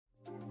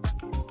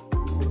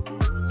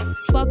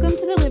Welcome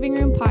to the Living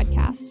Room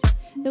podcast.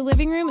 The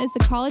Living Room is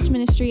the college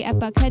ministry at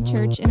Buckhead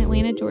Church in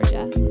Atlanta,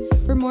 Georgia.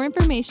 For more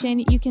information,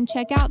 you can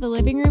check out the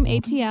Living Room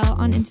ATL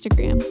on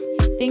Instagram.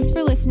 Thanks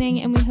for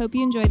listening, and we hope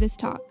you enjoy this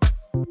talk.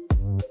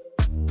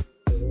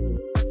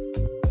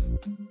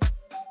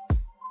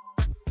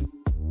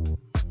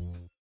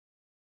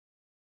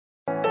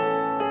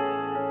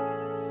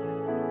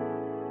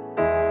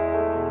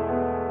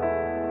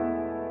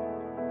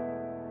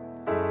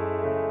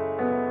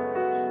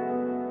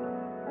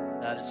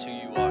 That is who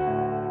you are.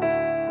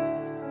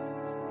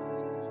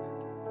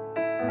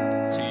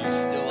 It's who you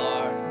still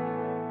are.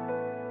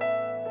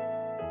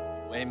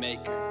 The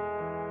waymaker.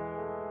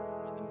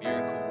 You're the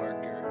miracle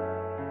worker.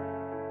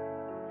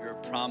 You're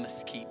a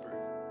promise keeper.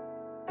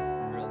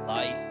 You're a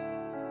light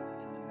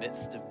in the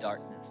midst of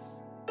darkness.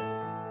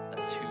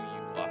 That's who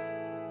you are.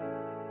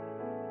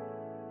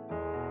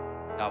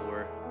 God,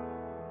 we're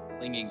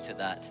clinging to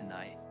that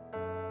tonight.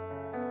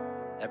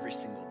 Every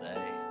single day.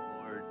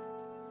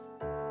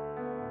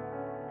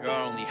 You're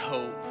our only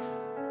hope,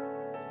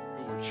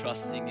 who we're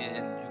trusting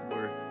in, who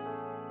we're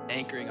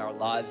anchoring our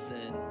lives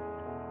in.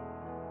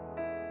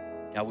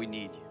 God, we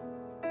need you.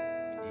 We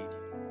need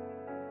you.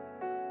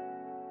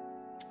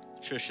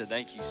 Trisha,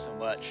 thank you so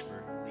much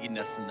for leading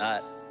us in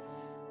that.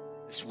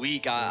 This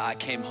week, I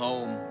came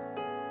home,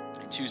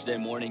 and Tuesday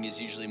morning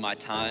is usually my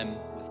time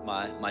with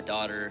my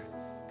daughter,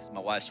 because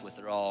my wife's with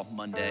her all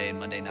Monday and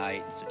Monday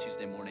night. So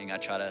Tuesday morning, I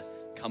try to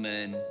come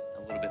in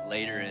a little bit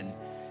later, and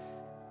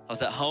I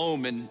was at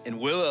home, and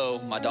Willow,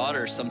 my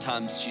daughter,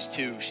 she's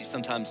 2, she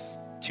sometimes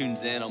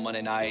tunes in on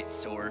Monday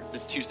nights, or the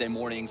Tuesday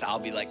mornings, I'll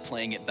be like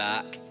playing it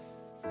back,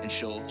 and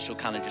she'll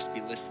kind of just be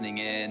listening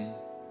in,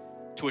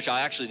 to which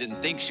I actually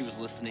didn't think she was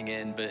listening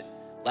in, but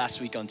last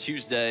week on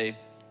Tuesday,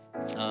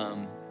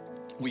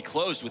 we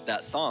closed with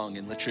that song,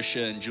 and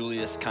Latricia and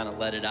Julius kind of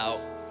let it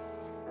out,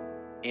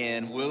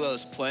 and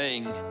Willow's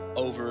playing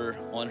over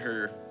on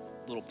her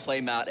little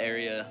play mat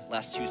area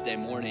last Tuesday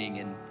morning,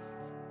 and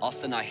all of a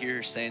sudden I hear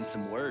her saying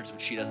some words, but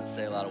she doesn't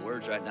say a lot of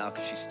words right now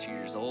because she's 2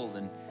 years old.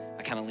 And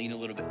I kind of lean a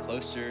little bit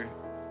closer.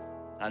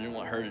 I didn't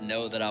want her to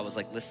know that I was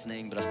like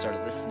listening, but I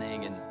started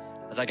listening. And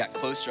as I got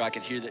closer, I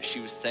could hear that she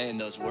was saying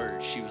those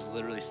words. She was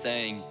literally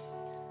saying,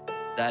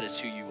 "That is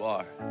who you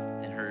are,"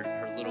 in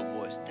her little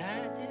voice.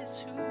 "That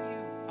is who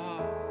you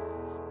are."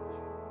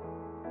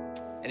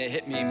 And it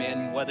hit me,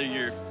 man, whether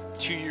you're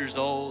 2 years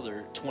old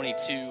or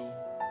 22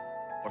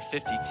 or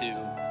 52,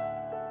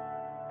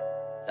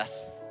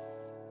 that's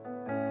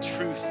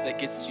truth that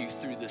gets you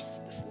through this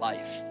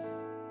life.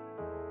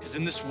 Because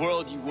in this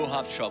world, you will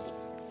have trouble.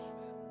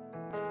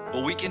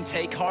 But we can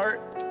take heart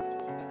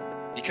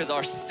because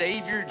our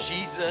Savior,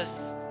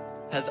 Jesus,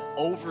 has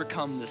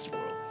overcome this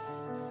world.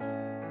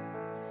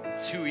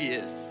 It's who he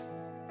is.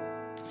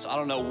 So I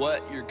don't know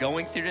what you're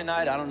going through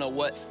tonight. I don't know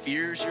what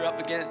fears you're up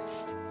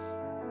against.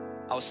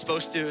 I was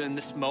supposed to, in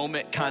this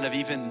moment,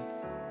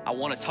 I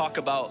want to talk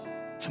about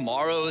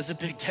tomorrow is a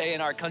big day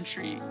in our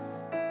country.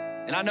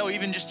 And I know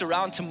even just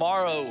around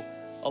tomorrow,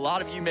 a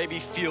lot of you maybe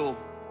feel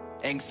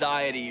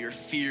anxiety or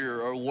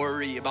fear or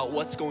worry about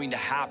what's going to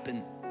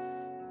happen.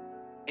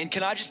 And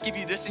can I just give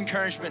you this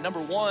encouragement? Number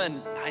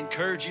one, I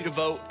encourage you to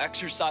vote,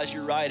 exercise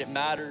your right, it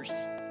matters.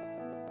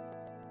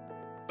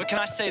 But can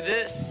I say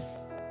this?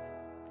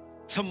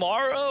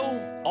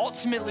 Tomorrow,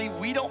 ultimately,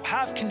 we don't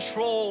have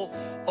control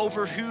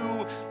over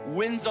who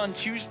wins on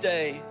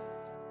Tuesday,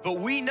 but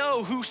we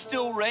know who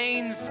still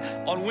reigns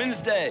on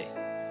Wednesday.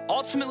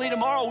 Ultimately,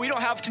 tomorrow, we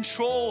don't have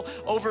control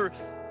over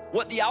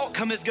what the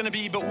outcome is gonna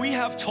be, but we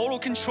have total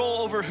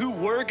control over who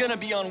we're gonna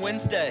be on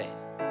Wednesday.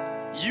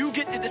 You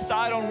get to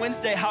decide on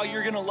Wednesday how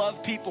you're gonna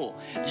love people.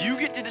 You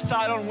get to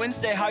decide on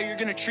Wednesday how you're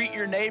gonna treat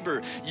your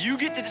neighbor. You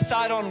get to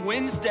decide on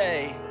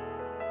Wednesday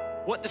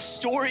what the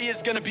story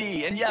is gonna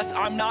be. And yes,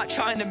 I'm not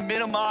trying to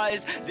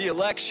minimize the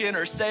election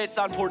or say it's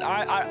not important.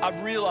 I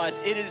realize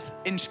it is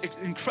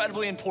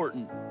incredibly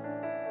important.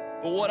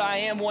 But what I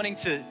am wanting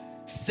to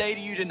say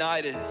to you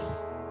tonight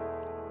is,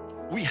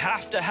 we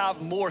have to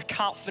have more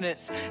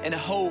confidence and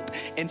hope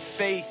and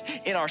faith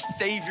in our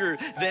Savior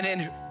than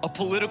in a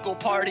political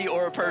party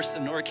or a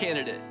person or a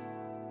candidate.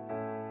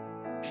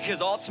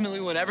 Because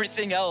ultimately, when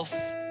everything else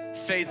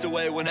fades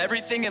away, when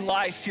everything in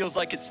life feels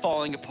like it's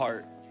falling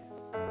apart,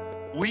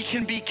 we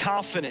can be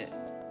confident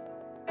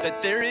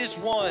that there is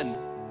one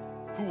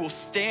who will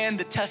stand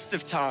the test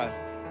of time.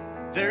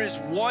 There is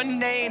one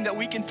name that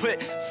we can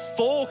put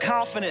full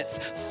confidence,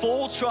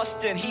 full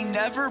trust in. He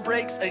never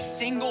breaks a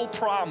single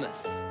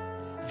promise.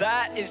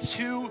 That is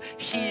who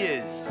he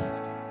is.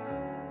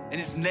 And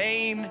his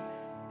name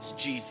is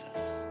Jesus.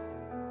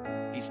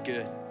 He's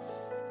good.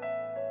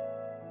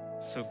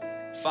 So,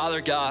 Father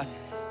God,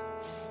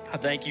 I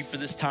thank you for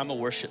this time of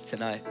worship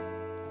tonight.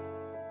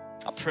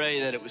 I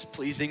pray that it was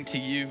pleasing to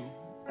you.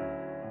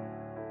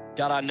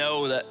 God, I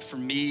know that for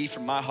me, for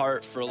my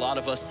heart, for a lot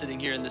of us sitting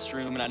here in this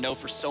room, and I know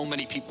for so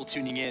many people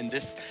tuning in,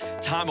 this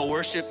time of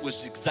worship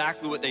was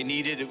exactly what they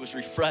needed. It was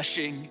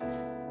refreshing.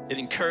 It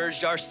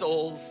encouraged our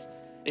souls.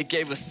 It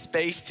gave us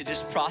space to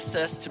just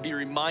process, to be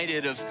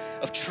reminded of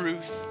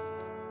truth.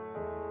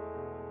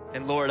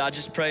 And Lord, I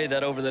just pray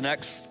that over the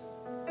next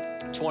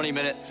 20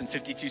 minutes and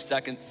 52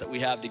 seconds that we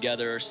have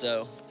together or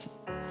so,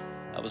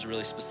 that was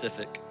really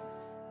specific.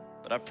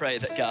 But I pray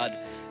that God,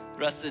 the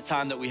rest of the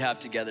time that we have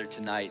together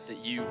tonight,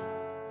 that you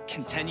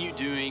continue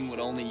doing what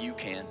only you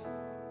can.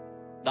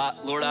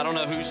 Lord, I don't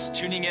know who's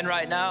tuning in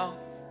right now,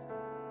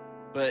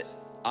 but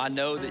I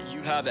know that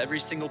you have every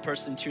single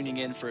person tuning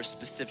in for a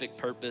specific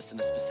purpose and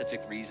a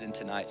specific reason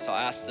tonight. So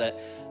I ask that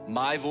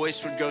my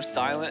voice would go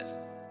silent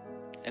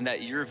and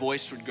that your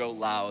voice would go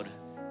loud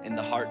in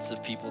the hearts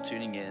of people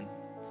tuning in.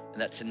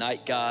 And that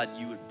tonight, God,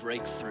 you would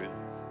break through.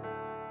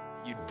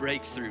 You'd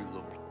break through,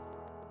 Lord.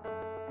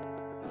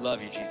 We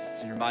love you,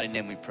 Jesus. In your mighty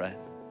name we pray.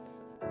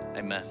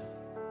 Amen.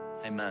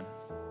 Amen.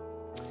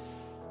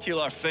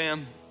 TLR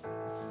fam,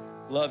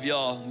 love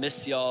y'all,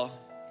 miss y'all.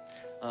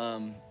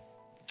 I'm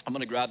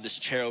gonna grab this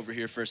chair over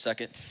here for a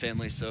second,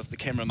 family, so if the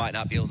camera might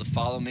not be able to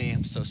follow me,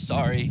 I'm so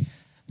sorry.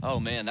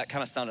 Oh man, that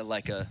kind of sounded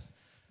like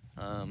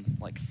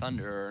like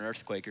thunder or an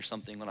earthquake or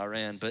something when I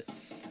ran, but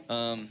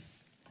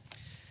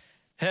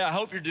hey, I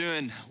hope you're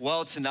doing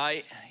well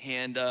tonight,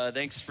 and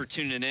thanks for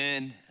tuning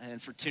in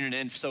and for tuning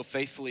in so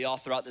faithfully all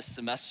throughout this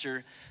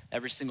semester,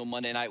 every single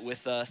Monday night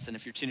with us. And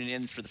if you're tuning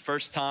in for the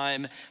first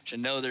time, which I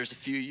know there's a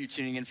few of you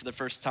tuning in for the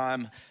first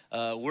time,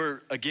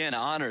 we're again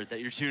honored that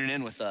you're tuning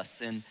in with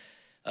us. And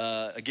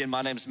again,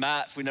 my name's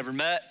Matt, if we never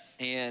met,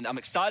 and I'm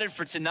excited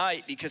for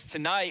tonight because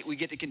tonight we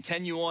get to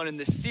continue on in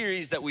this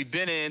series that we've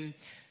been in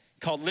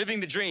called Living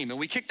the Dream. And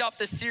we kicked off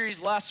this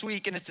series last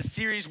week, and it's a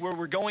series where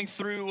we're going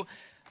through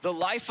the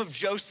life of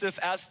Joseph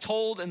as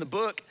told in the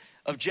book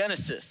of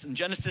Genesis. And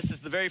Genesis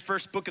is the very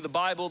first book of the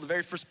Bible, the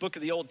very first book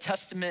of the Old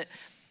Testament.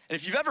 And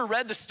if you've ever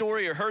read the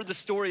story or heard the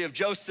story of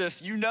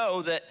Joseph, you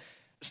know that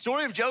the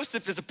story of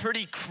Joseph is a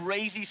pretty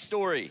crazy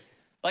story.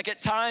 Like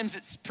at times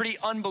it's pretty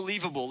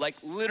unbelievable, like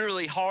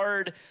literally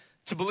hard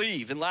to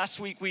believe. And last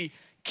week we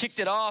kicked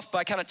it off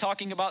by kind of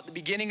talking about the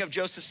beginning of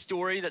Joseph's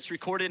story that's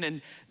recorded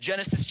in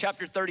Genesis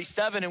chapter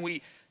 37. And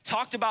we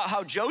talked about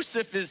how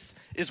Joseph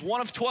is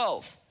one of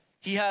 12.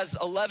 He has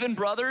 11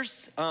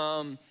 brothers,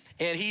 and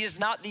he is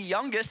not the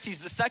youngest, he's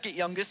the second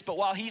youngest, but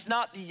while he's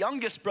not the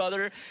youngest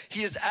brother,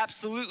 he is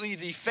absolutely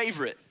the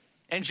favorite.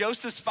 And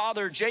Joseph's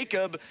father,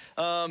 Jacob,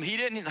 he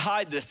didn't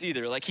hide this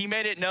either. Like he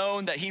made it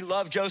known that he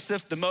loved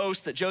Joseph the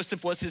most, that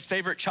Joseph was his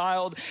favorite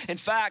child. In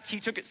fact, he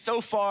took it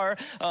so far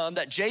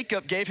that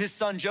Jacob gave his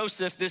son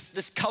Joseph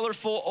this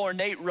colorful,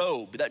 ornate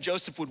robe that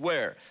Joseph would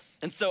wear.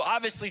 And so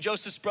obviously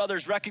Joseph's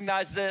brothers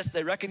recognized this.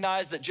 They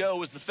recognized that Joe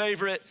was the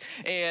favorite.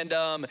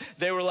 And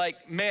they were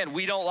like, man,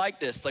 we don't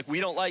like this. Like, we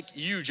don't like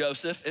you,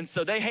 Joseph. And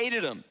so they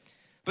hated him.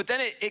 But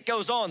then it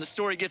goes on. The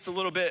story gets a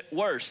little bit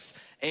worse.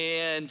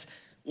 And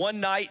one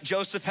night,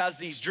 Joseph has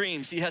these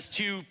dreams. He has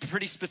two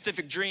pretty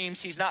specific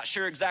dreams. He's not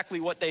sure exactly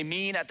what they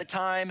mean at the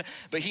time,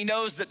 but he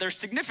knows that they're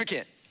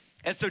significant.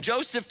 And so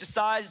Joseph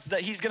decides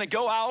that he's gonna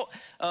go out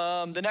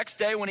the next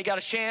day when he got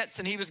a chance,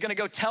 and he was gonna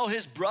go tell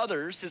his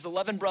brothers, his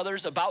 11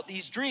 brothers, about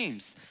these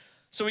dreams.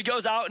 So he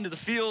goes out into the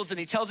fields and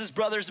he tells his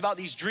brothers about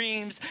these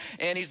dreams,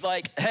 and he's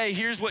like, hey,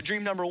 here's what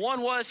dream number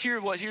 1 was,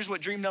 here's what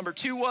dream number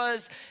 2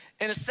 was.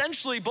 And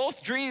essentially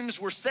both dreams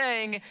were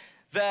saying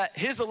that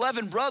his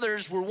 11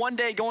 brothers were one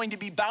day going to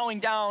be bowing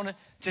down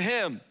to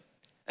him.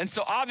 And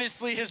so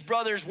obviously his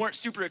brothers weren't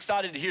super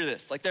excited to hear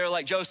this. Like they're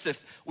like,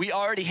 Joseph, we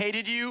already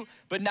hated you,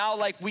 but now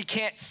like we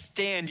can't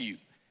stand you.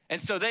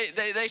 And so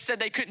they said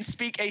they couldn't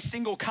speak a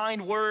single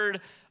kind word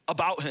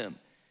about him.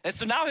 And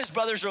so now his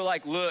brothers are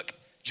like, look,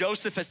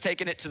 Joseph has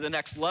taken it to the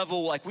next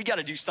level. Like we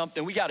gotta do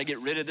something. We gotta get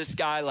rid of this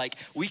guy. Like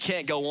we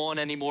can't go on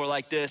anymore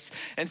like this.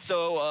 And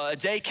so a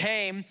day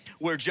came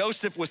where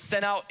Joseph was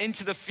sent out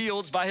into the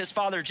fields by his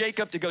father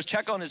Jacob to go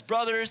check on his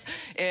brothers.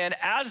 And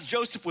as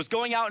Joseph was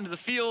going out into the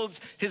fields,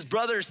 his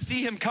brothers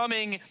see him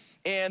coming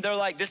and they're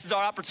like, this is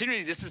our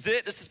opportunity. This is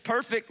it. This is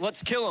perfect.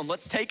 Let's kill him.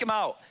 Let's take him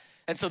out.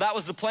 And so that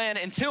was the plan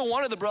until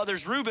one of the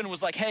brothers, Reuben,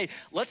 was like, hey,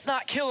 let's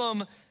not kill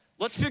him.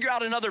 Let's figure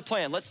out another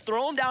plan. Let's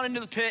throw him down into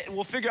the pit and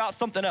we'll figure out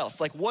something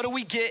else. Like, what do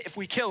we get if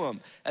we kill him?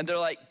 And they're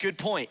like, good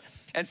point.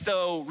 And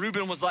so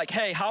Reuben was like,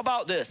 hey, how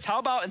about this? How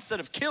about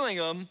instead of killing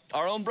him,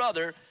 our own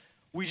brother,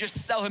 we just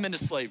sell him into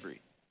slavery?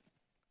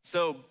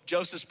 So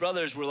Joseph's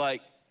brothers were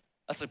like,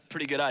 that's a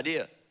pretty good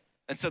idea.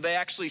 And so they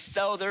actually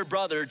sell their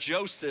brother,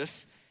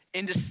 Joseph,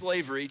 into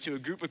slavery to a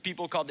group of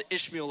people called the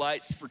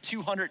Ishmaelites for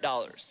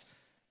 $200.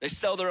 They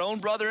sell their own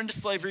brother into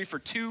slavery for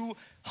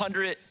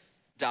 $200.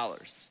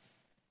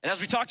 And as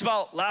we talked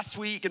about last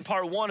week in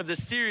part 1 of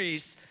this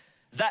series,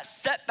 that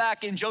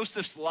setback in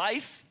Joseph's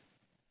life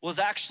was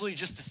actually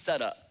just a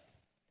setup.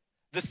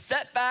 The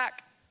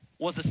setback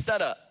was a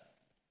setup.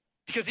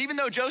 Because even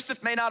though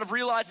Joseph may not have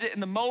realized it in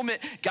the moment,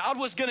 God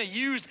was gonna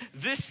use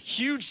this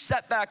huge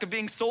setback of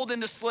being sold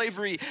into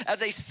slavery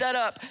as a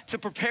setup to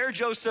prepare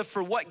Joseph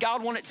for what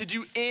God wanted to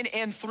do in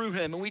and through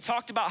him. And we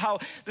talked about how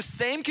the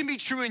same can be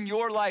true in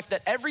your life,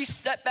 that every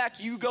setback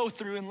you go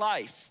through in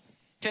life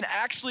can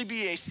actually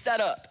be a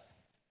setup.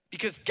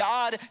 Because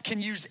God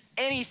can use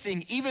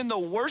anything, even the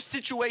worst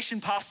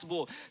situation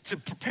possible, to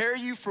prepare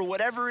you for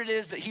whatever it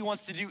is that he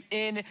wants to do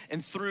in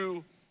and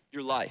through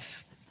your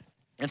life.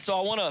 And so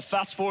I wanna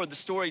fast forward the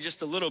story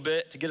just a little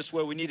bit to get us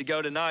where we need to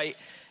go tonight.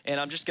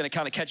 And I'm just gonna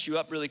kind of catch you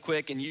up really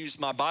quick and use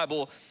my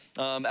Bible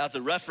as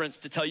a reference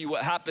to tell you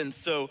what happens.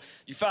 So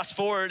you fast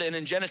forward, and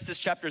in Genesis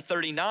chapter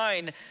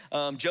 39,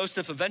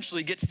 Joseph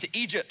eventually gets to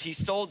Egypt.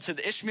 He's sold to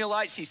the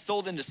Ishmaelites, he's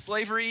sold into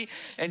slavery,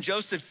 and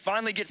Joseph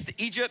finally gets to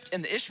Egypt,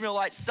 and the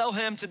Ishmaelites sell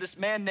him to this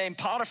man named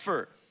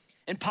Potiphar.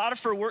 And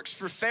Potiphar works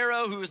for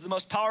Pharaoh, who is the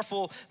most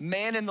powerful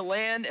man in the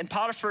land. And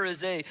Potiphar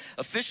is an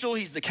official,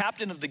 he's the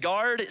captain of the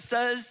guard, it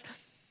says.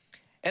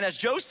 And as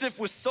Joseph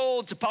was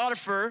sold to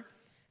Potiphar,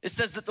 it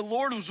says that the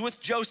Lord was with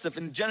Joseph.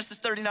 In Genesis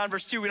 39,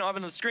 verse 2, we don't have it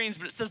on the screens,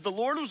 but it says the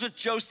Lord was with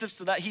Joseph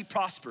so that he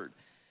prospered.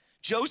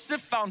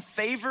 Joseph found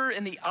favor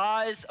in the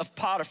eyes of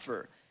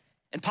Potiphar,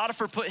 and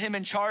Potiphar put him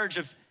in charge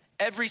of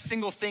every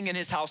single thing in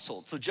his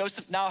household. So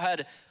Joseph now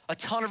had a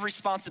ton of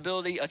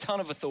responsibility, a ton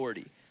of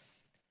authority.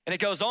 And it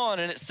goes on,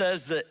 and it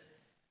says that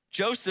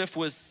Joseph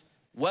was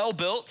well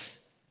built,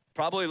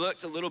 probably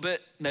looked a little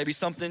bit, maybe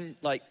something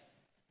like,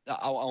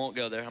 I won't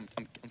go there,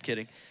 I'm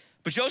kidding.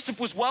 But Joseph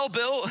was well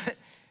built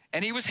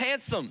and he was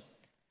handsome.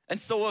 And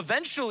so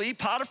eventually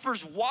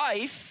Potiphar's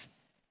wife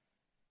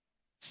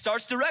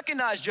starts to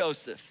recognize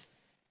Joseph.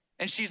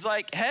 And she's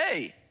like,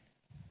 hey,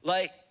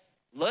 like,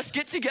 let's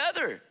get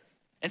together.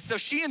 And so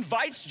she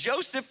invites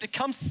Joseph to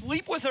come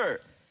sleep with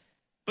her.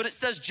 But it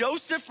says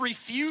Joseph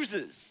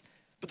refuses.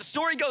 But the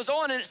story goes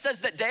on, and it says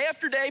that day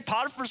after day,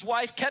 Potiphar's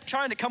wife kept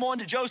trying to come on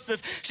to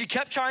Joseph. She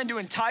kept trying to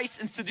entice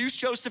and seduce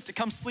Joseph to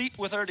come sleep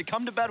with her, to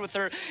come to bed with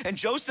her. And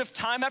Joseph,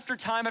 time after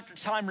time after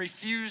time,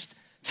 refused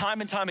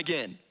time and time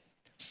again.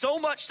 So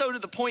much so to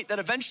the point that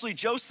eventually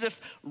Joseph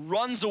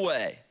runs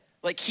away.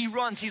 Like he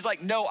runs, he's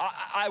like, no,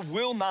 I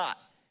will not.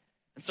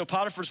 And so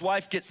Potiphar's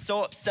wife gets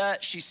so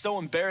upset, she's so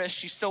embarrassed,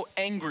 she's so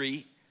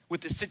angry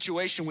with the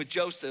situation with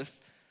Joseph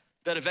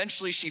that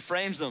eventually she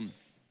frames him,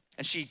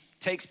 and she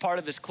takes part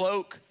of his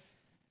cloak,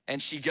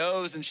 and she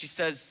goes and she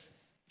says,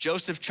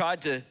 Joseph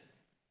tried to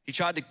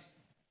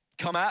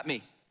come at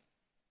me.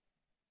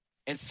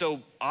 And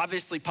so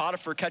obviously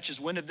Potiphar catches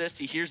wind of this.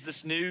 He hears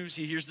this news,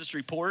 he hears this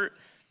report,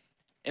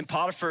 and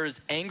Potiphar is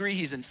angry,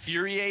 he's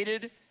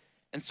infuriated.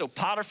 And so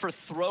Potiphar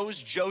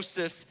throws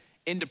Joseph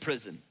into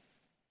prison.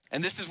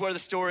 And this is where the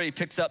story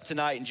picks up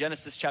tonight in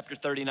Genesis chapter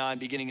 39,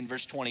 beginning in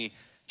verse 20.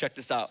 Check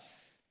this out.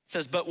 It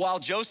says, but while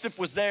Joseph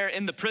was there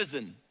in the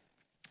prison,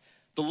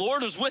 the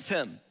Lord was with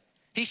him.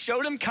 He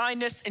showed him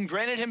kindness and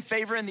granted him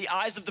favor in the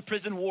eyes of the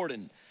prison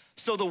warden.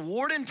 So the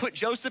warden put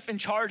Joseph in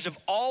charge of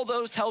all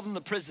those held in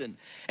the prison,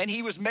 and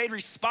he was made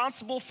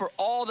responsible for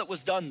all that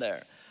was done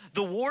there.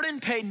 The warden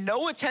paid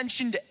no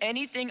attention to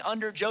anything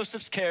under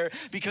Joseph's care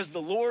because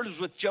the Lord was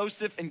with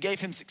Joseph and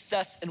gave him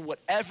success in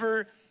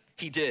whatever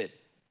he did.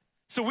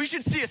 So we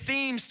should see a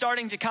theme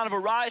starting to kind of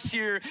arise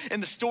here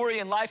in the story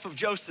and life of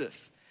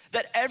Joseph,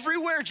 that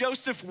everywhere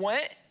Joseph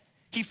went,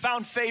 he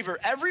found favor.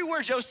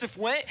 Everywhere Joseph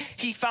went,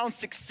 he found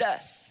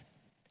success.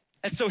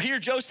 And so here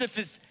Joseph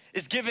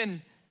is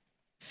given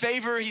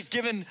favor, he's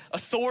given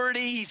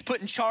authority, he's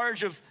put in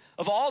charge of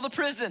all the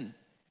prison.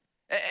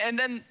 And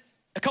then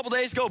a couple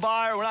days go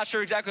by, or we're not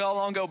sure exactly how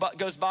long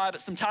goes by,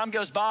 but some time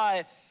goes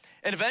by,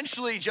 and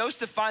eventually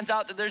Joseph finds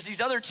out that there's these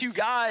other two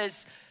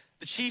guys,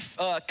 the chief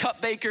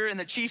cupbaker and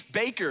the chief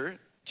baker,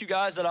 two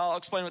guys that I'll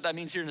explain what that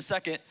means here in a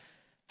second,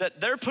 that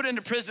they're put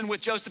into prison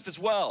with Joseph as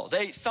well.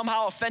 They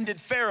somehow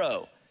offended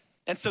Pharaoh.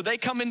 And so they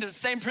come into the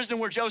same prison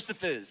where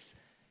Joseph is.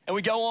 And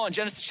we go on,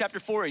 Genesis chapter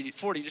 40,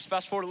 just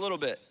fast forward a little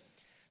bit.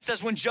 It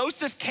says, when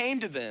Joseph came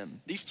to them,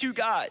 these two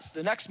guys,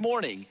 the next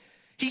morning,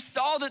 he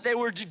saw that they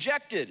were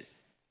dejected.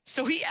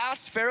 So he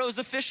asked Pharaoh's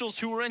officials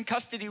who were in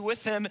custody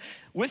with them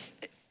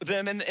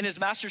in his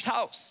master's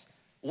house,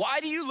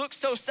 why do you look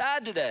so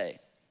sad today?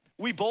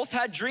 We both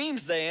had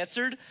dreams, they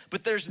answered,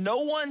 but there's no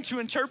one to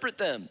interpret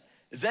them.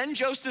 Then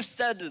Joseph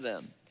said to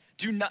them,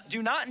 do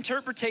not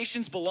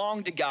interpretations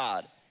belong to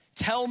God?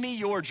 Tell me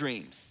your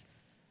dreams.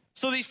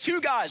 So these two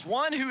guys,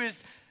 one who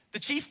is the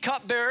chief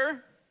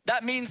cupbearer,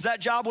 that means that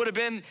job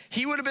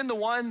he would have been the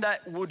one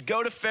that would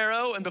go to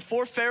Pharaoh, and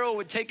before Pharaoh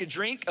would take a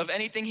drink of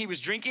anything he was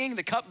drinking,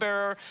 the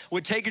cupbearer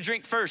would take a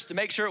drink first to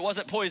make sure it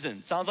wasn't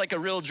poison. Sounds like a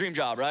real dream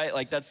job, right?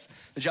 Like that's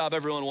the job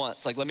everyone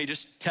wants. Like, let me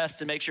just test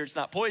to make sure it's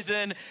not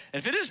poison. And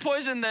if it is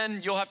poison,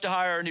 then you'll have to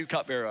hire a new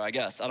cupbearer, I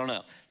guess. I don't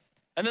know.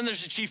 And then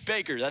there's the chief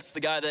baker. That's the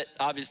guy that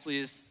obviously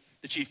is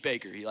the chief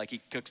baker.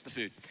 He cooks the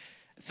food.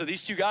 And so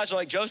these two guys are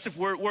like, Joseph,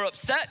 we're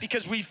upset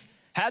because we've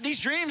had these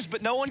dreams,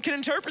 but no one can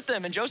interpret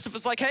them. And Joseph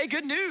was like, hey,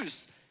 good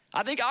news.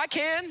 I think I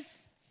can.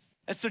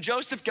 And so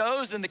Joseph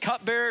goes, and the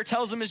cupbearer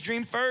tells him his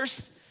dream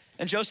first.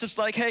 And Joseph's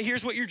like, hey,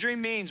 here's what your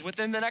dream means.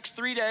 Within the next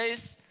 3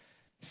 days,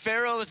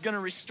 Pharaoh is gonna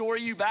restore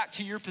you back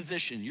to your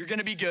position. You're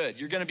gonna be good.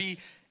 You're gonna be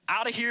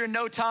out of here in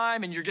no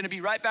time, and you're gonna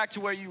be right back to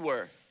where you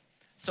were.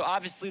 So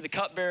obviously the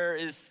cupbearer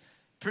is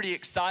pretty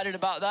excited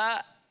about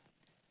that.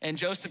 And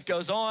Joseph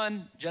goes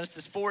on,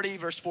 Genesis 40,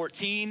 verse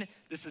 14.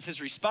 This is his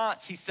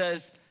response. He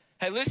says,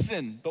 hey,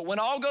 listen, but when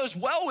all goes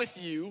well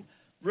with you,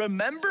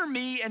 remember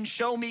me and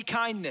show me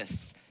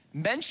kindness.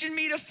 Mention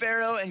me to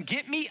Pharaoh and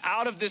get me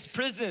out of this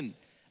prison.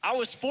 I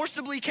was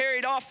forcibly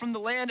carried off from the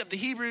land of the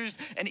Hebrews,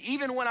 and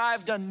even when I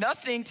have done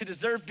nothing to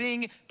deserve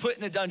being put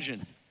in a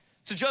dungeon.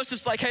 So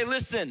Joseph's like, hey,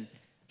 listen,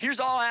 here's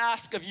all I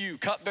ask of you,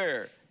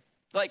 cupbearer.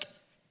 Like,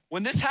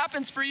 when this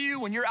happens for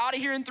you, when you're out of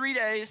here in 3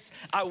 days,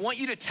 I want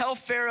you to tell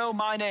Pharaoh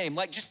my name.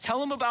 Like, just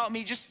tell him about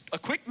me, just a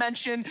quick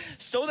mention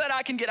so that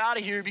I can get out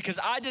of here because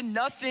I did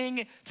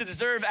nothing to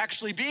deserve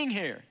actually being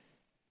here.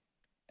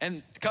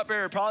 And the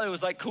cupbearer probably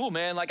was like, cool,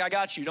 man, like I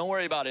got you, don't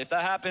worry about it. If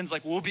that happens,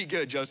 like we'll be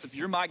good, Joseph,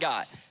 you're my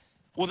guy.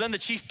 Well, then the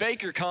chief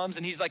baker comes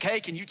and he's like, hey,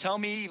 can you tell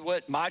me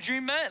what my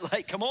dream meant?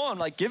 Like, come on,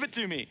 like give it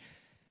to me.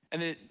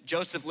 And then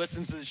Joseph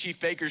listens to the chief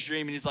baker's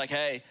dream and he's like,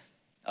 hey,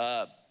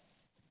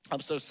 I'm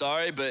so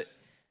sorry, but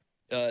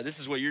this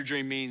is what your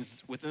dream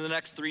means. Within the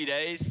next 3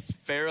 days,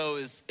 Pharaoh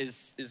is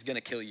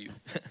gonna kill you.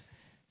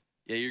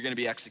 Yeah, you're gonna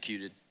be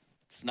executed.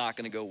 It's not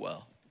gonna go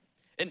well.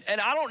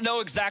 And I don't know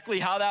exactly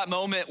how that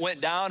moment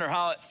went down or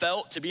how it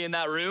felt to be in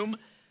that room,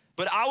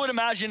 but I would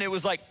imagine it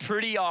was like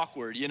pretty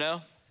awkward, you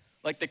know?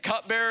 Like the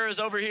cupbearer is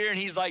over here and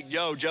he's like,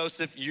 yo,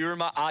 Joseph, you're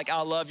my, like,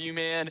 I love you,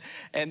 man.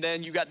 And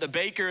then you got the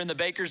baker and the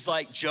baker's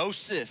like,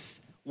 Joseph,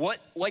 what?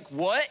 Like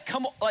what?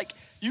 Come on, like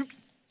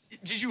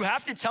did you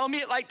have to tell me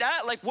it like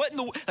that? Like what in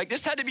the, like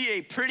this had to be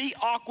a pretty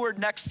awkward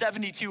next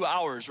 72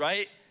 hours,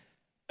 right?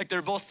 Like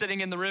they're both sitting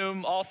in the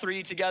room, all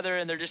three together,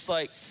 and they're just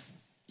like,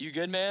 you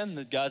good, man?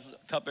 The guy's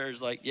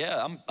cupbearer's like,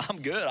 yeah,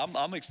 I'm good.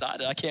 I'm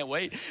excited. I can't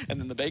wait. And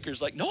then the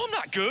baker's like, no, I'm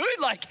not good.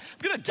 Like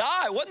I'm gonna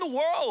die. What in the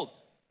world?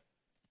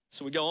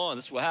 So we go on.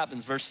 This is what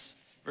happens. Verse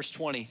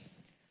 20. It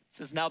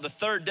says, now the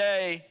third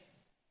day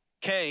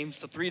came,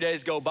 so 3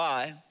 days go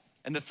by.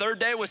 And the third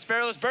day was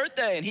Pharaoh's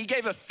birthday, and he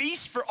gave a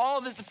feast for all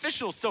of his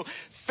officials. So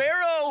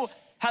Pharaoh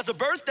has a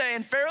birthday,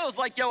 and Pharaoh's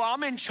like, yo,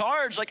 I'm in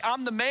charge. Like,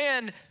 I'm the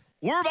man.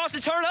 We're about to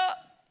turn up.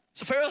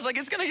 So Pharaoh's like,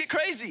 it's gonna get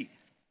crazy.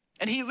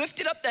 And he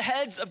lifted up the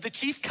heads of the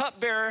chief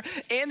cupbearer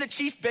and the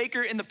chief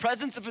baker in the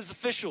presence of his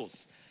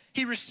officials.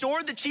 He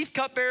restored the chief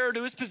cupbearer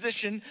to his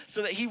position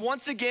so that he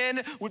once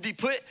again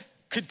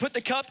could put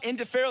the cup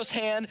into Pharaoh's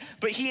hand,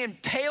 but he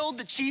impaled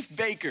the chief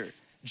baker,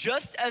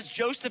 just as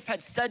Joseph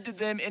had said to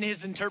them in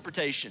his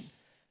interpretation.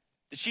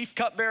 The chief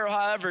cupbearer,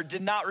 however,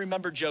 did not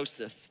remember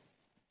Joseph.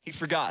 He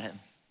forgot him.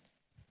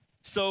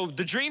 So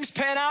the dreams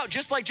pan out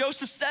just like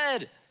Joseph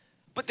said,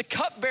 but the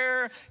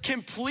cupbearer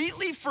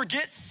completely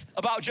forgets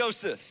about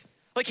Joseph.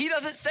 Like he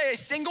doesn't say a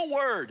single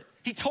word.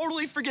 He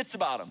totally forgets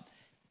about him.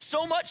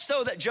 So much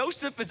so that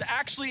Joseph is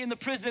actually in the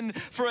prison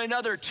for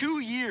another 2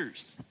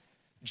 years.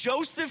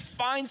 Joseph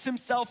finds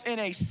himself in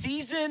a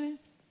season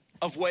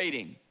of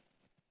waiting.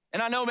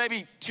 And I know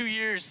maybe 2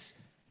 years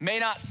may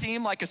not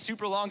seem like a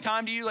super long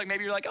time to you. Like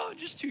maybe you're like, oh,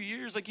 just 2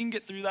 years, like you can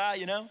get through that,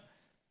 you know?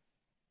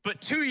 But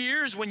 2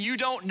 years when you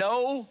don't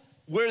know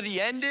where the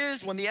end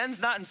is, when the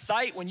end's not in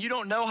sight, when you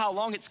don't know how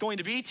long it's going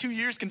to be, 2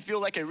 years can feel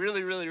like a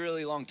really, really,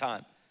 really long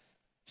time.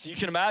 So you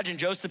can imagine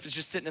Joseph is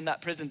just sitting in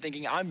that prison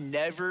thinking, I'm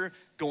never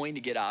going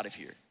to get out of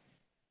here.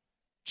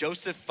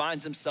 Joseph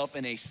finds himself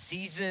in a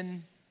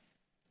season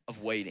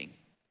of waiting.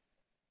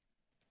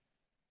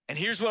 And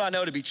here's what I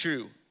know to be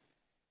true,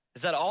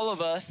 is that all of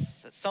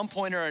us at some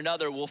point or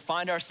another will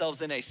find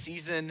ourselves in a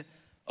season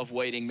of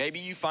waiting. Maybe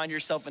you find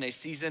yourself in a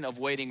season of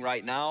waiting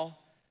right now,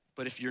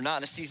 but if you're not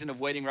in a season of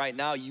waiting right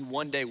now, you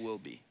one day will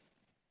be.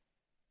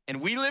 And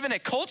we live in a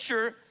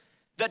culture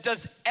that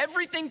does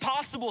everything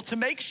possible to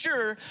make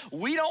sure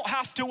we don't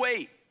have to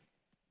wait,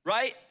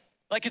 right?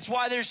 Like it's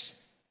why there's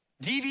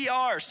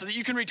DVR so that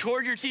you can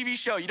record your TV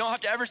show. You don't have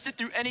to ever sit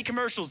through any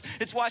commercials.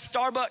 It's why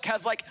Starbucks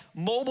has like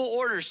mobile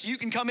orders so you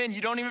can come in.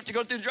 You don't even have to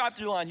go through the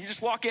drive-through line. You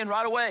just walk in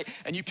right away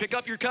and you pick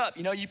up your cup.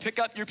 You know, you pick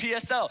up your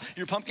PSL,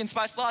 your pumpkin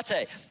spice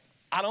latte.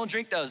 I don't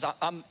drink those.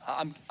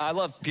 I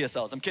love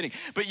PSLs. I'm kidding.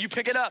 But you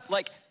pick it up.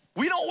 Like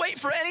we don't wait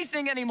for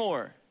anything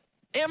anymore.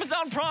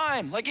 Amazon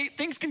Prime, like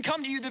things can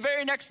come to you the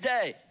very next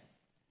day.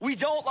 We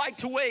don't like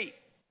to wait.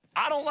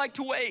 I don't like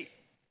to wait.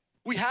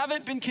 We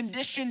haven't been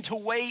conditioned to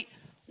wait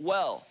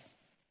well.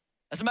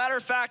 As a matter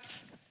of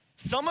fact,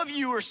 some of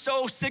you are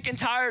so sick and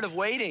tired of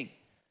waiting.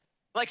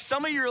 Like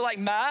some of you are like,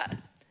 Matt,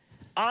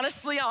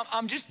 honestly,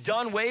 I'm just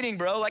done waiting,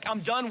 bro. Like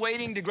I'm done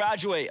waiting to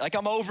graduate. Like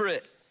I'm over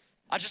it.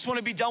 I just want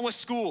to be done with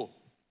school.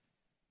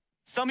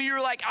 Some of you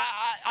are like,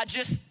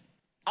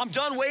 I'm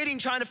done waiting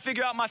trying to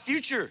figure out my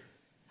future.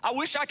 I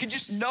wish I could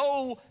just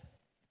know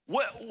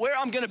where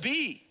I'm gonna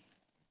be,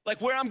 like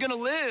where I'm gonna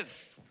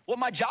live, what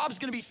my job's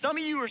gonna be. Some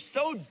of you are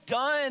so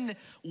done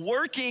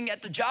working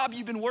at the job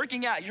you've been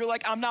working at. You're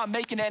like, I'm not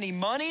making any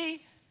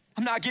money.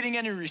 I'm not getting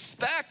any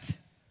respect.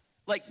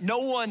 Like no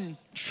one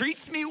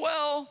treats me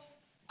well.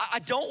 I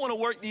don't wanna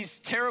work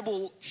these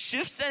terrible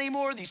shifts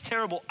anymore, these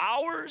terrible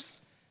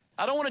hours.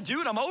 I don't wanna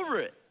do it, I'm over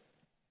it.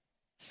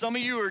 Some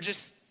of you are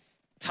just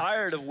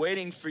tired of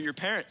waiting for your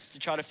parents to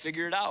try to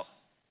figure it out.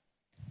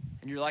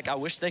 And you're like, I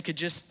wish they could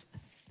just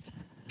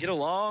get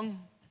along,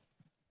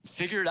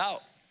 figure it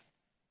out.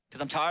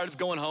 Because I'm tired of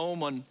going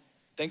home on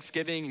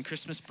Thanksgiving and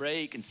Christmas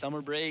break and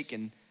summer break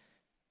and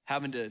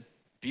having to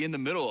be in the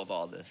middle of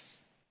all this.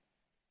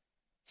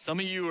 Some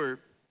of you are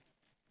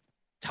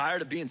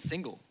tired of being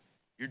single.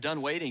 You're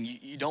done waiting.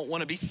 You don't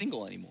want to be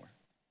single anymore.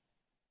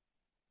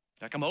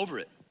 Like, I'm over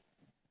it.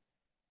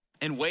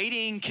 And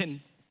waiting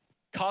can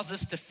cause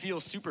us to feel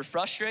super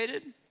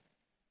frustrated,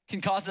 can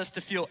cause us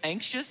to feel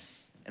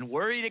anxious and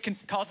worried. It can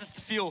cause us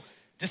to feel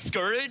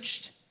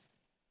discouraged.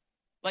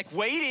 Like,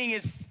 waiting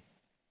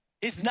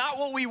is not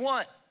what we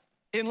want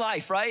in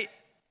life, right?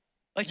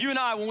 Like, you and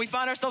I, when we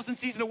find ourselves in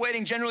season of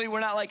waiting, generally we're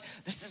not like,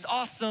 this is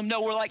awesome.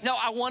 No, we're like, no,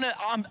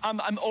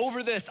 I'm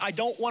over this. I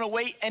don't want to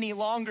wait any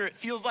longer. It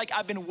feels like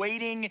I've been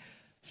waiting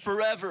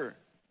forever.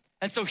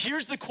 And so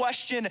here's the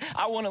question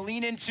I want to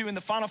lean into in the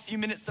final few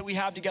minutes that we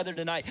have together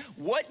tonight.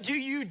 What do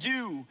you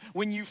do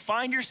when you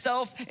find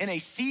yourself in a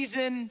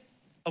season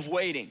of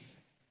waiting?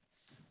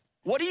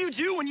 What do you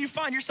do when you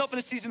find yourself in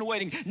a season of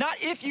waiting?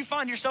 Not if you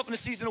find yourself in a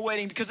season of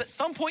waiting, because at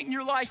some point in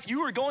your life,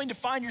 you are going to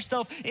find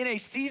yourself in a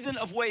season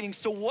of waiting.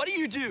 So what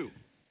do?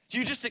 Do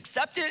you just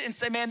accept it and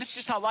say, man, this is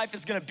just how life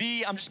is gonna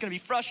be. I'm just gonna be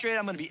frustrated.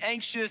 I'm gonna be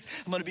anxious.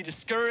 I'm gonna be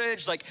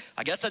discouraged. Like,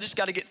 I guess I just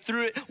gotta get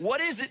through it.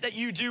 What is it that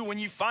you do when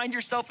you find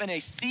yourself in a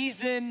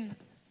season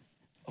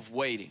of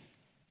waiting?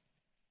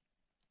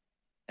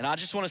 And I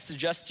just wanna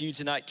suggest to you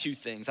tonight two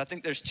things. I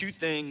think there's two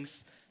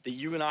things that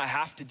you and I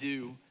have to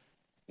do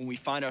when we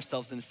find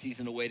ourselves in a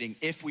season of waiting,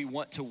 if we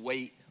want to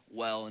wait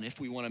well and if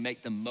we wanna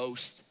make the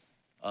most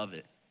of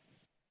it.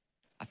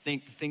 I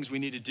think the things we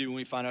need to do when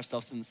we find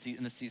ourselves in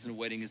a season of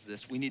waiting is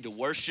this. We need to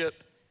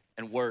worship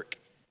and work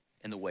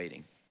in the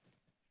waiting.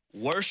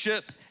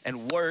 Worship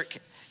and work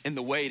in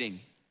the waiting.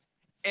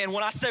 And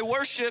when I say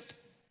worship,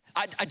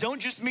 I don't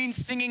just mean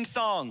singing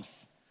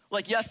songs.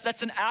 Like, yes,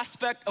 that's an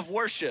aspect of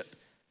worship,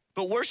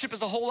 but worship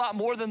is a whole lot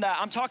more than that.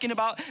 I'm talking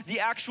about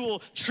the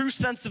actual true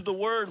sense of the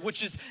word,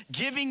 which is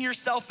giving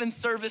yourself in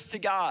service to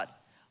God.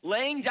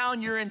 Laying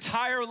down your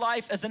entire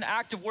life as an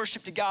act of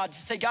worship to God,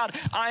 to say, God,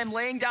 I am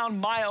laying down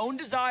my own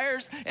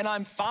desires and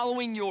I'm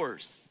following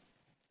yours.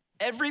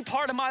 Every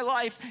part of my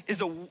life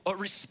is a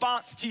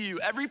response to you.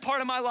 Every part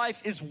of my life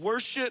is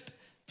worship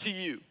to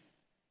you.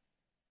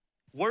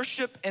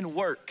 Worship and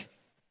work.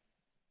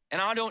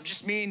 And I don't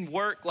just mean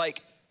work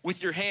like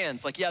with your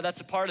hands. Like, yeah,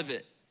 that's a part of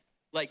it.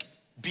 Like,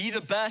 be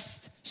the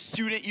best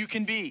student you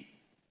can be.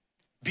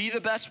 Be the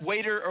best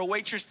waiter or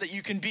waitress that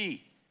you can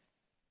be.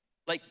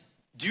 Like,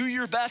 do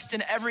your best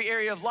in every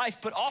area of life,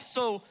 but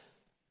also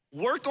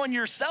work on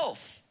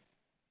yourself.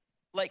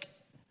 Like,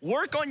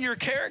 work on your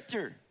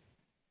character.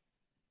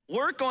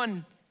 Work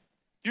on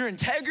your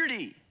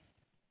integrity.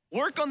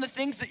 Work on the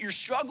things that you're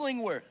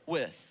struggling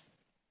with.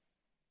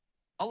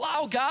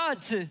 Allow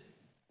God to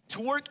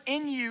work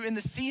in you in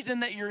the season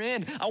that you're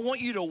in. I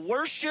want you to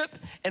worship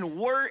and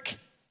work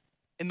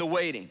in the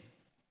waiting.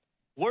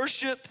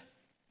 Worship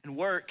and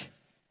work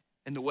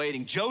in the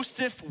waiting.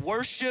 Joseph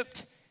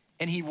worshiped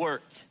and he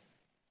worked.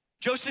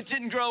 Joseph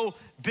didn't grow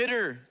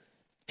bitter.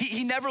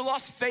 He never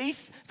lost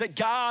faith that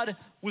God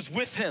was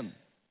with him.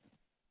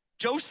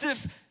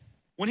 Joseph,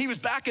 when he was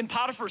back in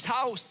Potiphar's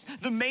house,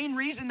 the main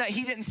reason that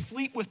he didn't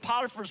sleep with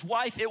Potiphar's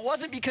wife, it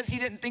wasn't because he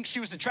didn't think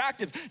she was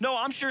attractive. No,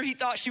 I'm sure he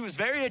thought she was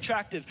very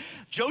attractive.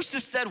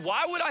 Joseph said,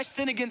 why would I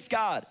sin against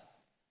God?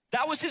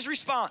 That was his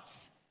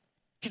response.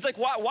 He's like,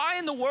 why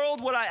in the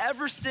world would I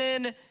ever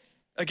sin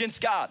against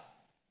God?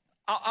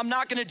 I'm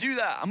not gonna do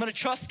that. I'm gonna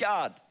trust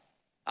God.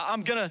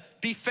 I'm gonna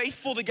be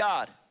faithful to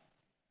God.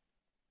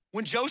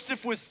 When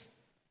Joseph was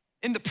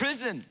in the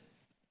prison,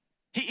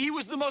 he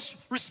was the most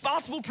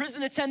responsible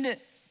prison attendant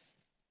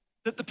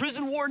that the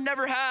prison warden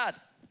never had,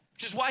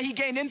 which is why he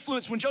gained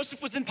influence. When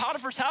Joseph was in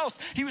Potiphar's house,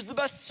 he was the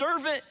best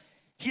servant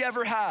he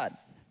ever had.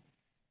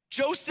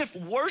 Joseph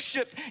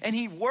worshiped and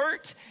he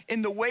worked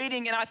in the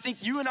waiting, and I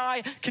think you and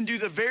I can do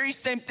the very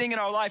same thing in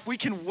our life. We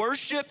can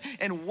worship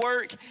and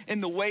work in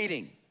the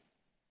waiting.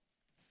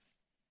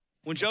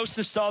 When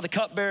Joseph saw the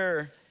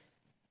cupbearer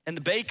and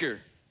the baker,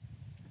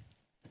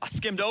 I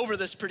skimmed over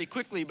this pretty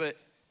quickly, but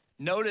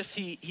notice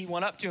he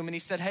went up to him and he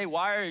said, hey,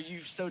 why are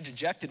you so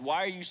dejected?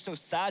 Why are you so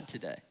sad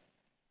today?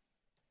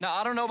 Now,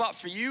 I don't know about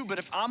for you, but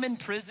if I'm in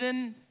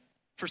prison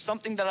for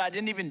something that I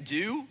didn't even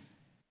do,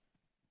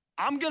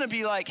 I'm gonna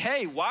be like,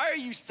 hey, why are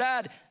you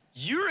sad?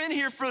 You're in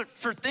here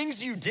for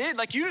things you did.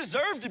 Like, you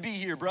deserve to be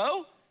here,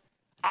 bro.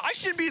 I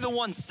should be the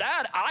one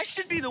sad. I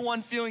should be the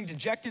one feeling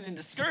dejected and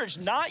discouraged,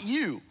 not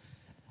you.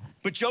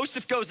 But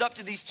Joseph goes up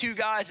to these two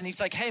guys and he's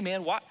like, hey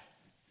man, why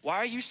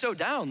are you so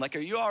down? Like, are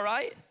you all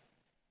right?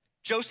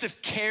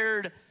 Joseph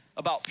cared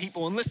about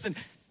people. And listen,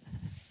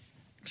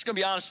 I'm just gonna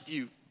be honest with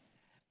you.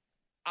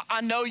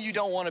 I know you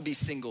don't wanna be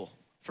single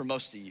for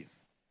most of you.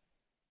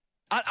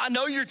 I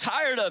know you're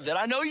tired of it.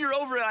 I know you're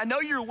over it. I know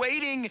you're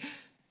waiting.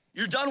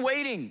 You're done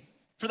waiting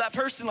for that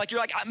person. Like,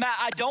 you're like, Matt,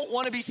 I don't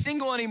wanna be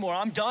single anymore.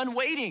 I'm done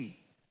waiting.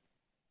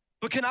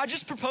 But can I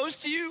just propose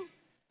to you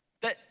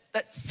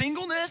that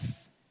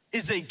singleness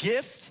is a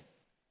gift?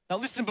 Now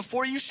listen,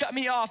 before you shut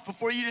me off,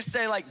 before you just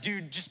say like,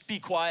 dude, just be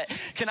quiet.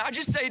 Can I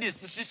just say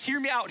this? Let's just hear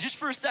me out just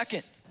for a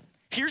second.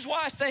 Here's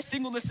why I say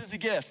singleness is a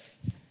gift.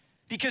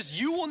 Because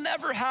you will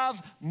never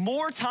have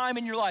more time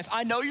in your life.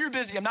 I know you're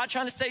busy. I'm not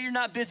trying to say you're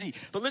not busy.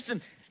 But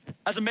listen,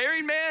 as a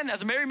married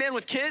man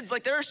with kids,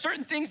 like, there are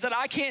certain things that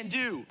I can't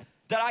do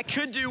that I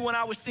could do when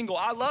I was single.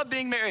 I love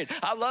being married.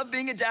 I love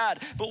being a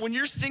dad. But when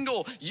you're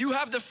single, you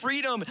have the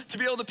freedom to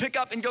be able to pick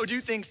up and go do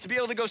things, to be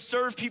able to go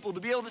serve people, to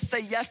be able to say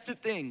yes to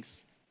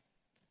things.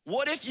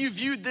 What if you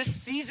viewed this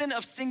season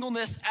of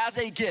singleness as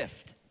a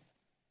gift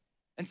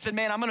and said,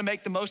 man, I'm gonna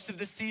make the most of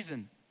this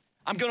season.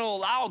 I'm gonna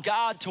allow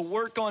God to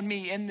work on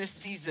me in this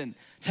season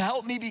to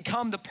help me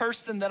become the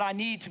person that I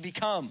need to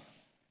become.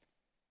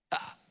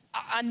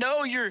 I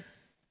know you're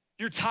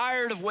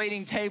tired of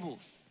waiting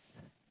tables.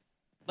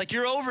 Like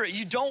you're over it.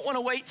 You don't want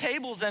to wait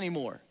tables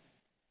anymore.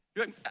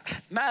 You're like,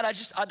 Matt,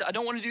 I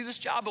don't want to do this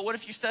job. But what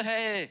if you said,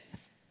 hey,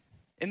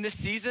 in this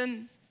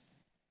season,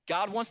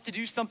 God wants to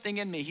do something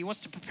in me. He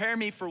wants to prepare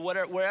me for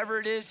wherever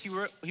it is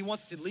he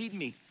wants to lead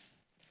me.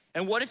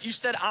 And what if you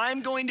said,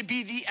 I'm going to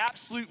be the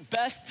absolute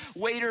best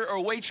waiter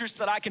or waitress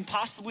that I can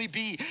possibly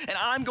be. And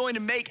I'm going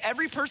to make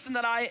every person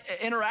that I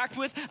interact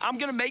with, I'm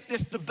going to make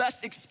this the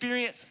best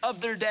experience of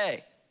their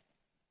day.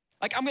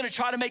 Like I'm gonna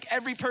try to make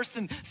every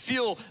person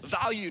feel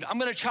valued. I'm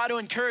gonna try to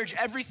encourage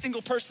every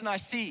single person I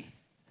see.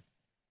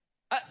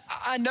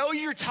 I know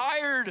you're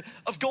tired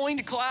of going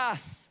to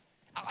class.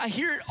 I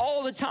hear it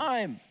all the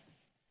time.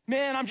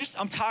 Man,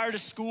 I'm tired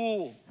of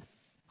school.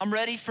 I'm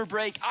ready for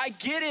break. I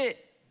get it.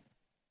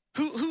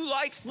 Who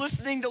likes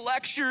listening to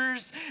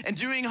lectures and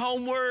doing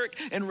homework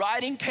and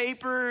writing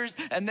papers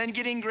and then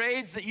getting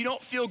grades that you don't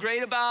feel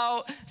great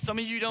about? Some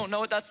of you don't know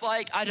what that's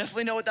like. I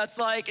definitely know what that's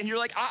like. And you're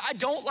like, I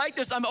don't like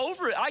this. I'm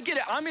over it. I get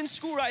it. I'm in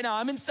school right now.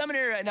 I'm in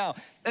seminary right now.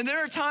 And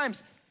there are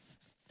times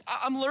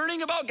I'm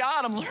learning about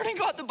God. I'm learning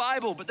about the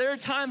Bible. But there are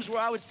times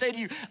where I would say to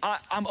you,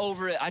 I'm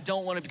over it. I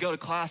don't want to go to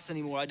class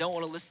anymore. I don't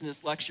want to listen to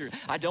this lecture.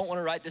 I don't want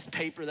to write this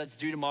paper that's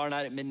due tomorrow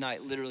night at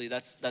midnight. Literally,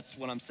 that's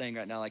what I'm saying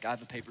right now. Like I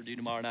have a paper due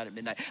tomorrow night at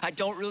midnight. I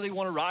don't really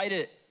want to write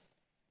it.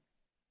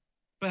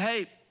 But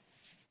hey,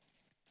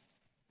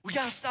 we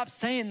got to stop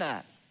saying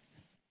that.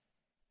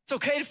 It's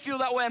okay to feel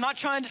that way. I'm not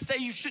trying to say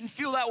you shouldn't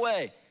feel that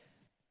way.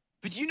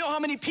 But you know how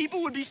many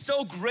people would be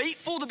so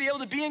grateful to be able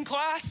to be in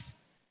class?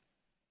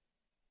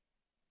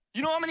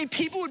 You know how many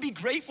people would be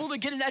grateful to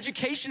get an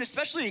education,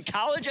 especially a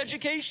college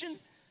education?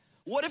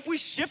 What if we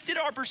shifted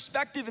our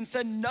perspective and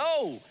said,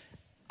 no,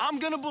 I'm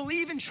gonna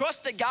believe and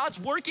trust that God's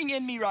working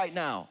in me right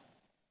now.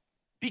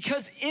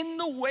 Because in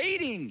the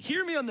waiting,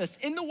 hear me on this,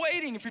 in the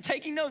waiting, if you're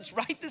taking notes,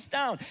 write this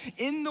down.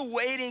 In the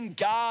waiting,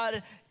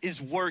 God is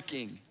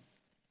working.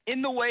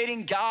 In the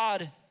waiting,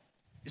 God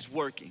is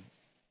working.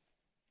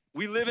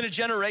 We live in a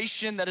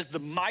generation that is the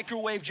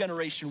microwave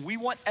generation. We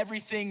want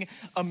everything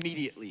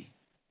immediately.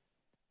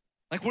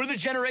 Like we're the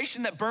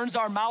generation that burns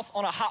our mouth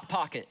on a Hot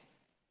Pocket.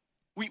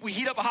 We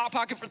heat up a Hot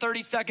Pocket for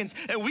 30 seconds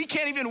and we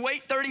can't even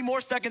wait 30 more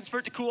seconds for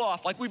it to cool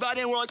off. Like we bite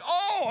in and we're like,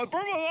 oh, I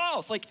burned my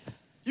mouth. Like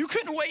you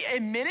couldn't wait a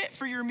minute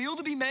for your meal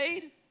to be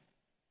made?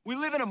 We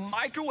live in a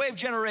microwave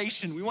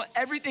generation. We want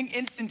everything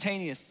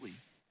instantaneously.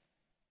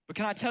 But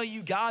can I tell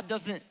you, God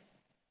doesn't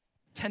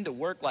tend to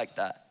work like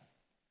that.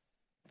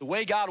 The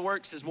way God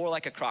works is more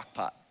like a crock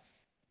pot.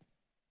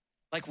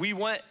 Like we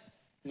want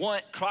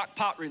crock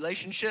pot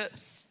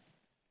relationships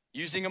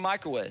using a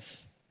microwave.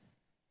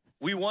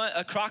 We want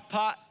a crock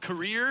pot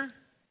career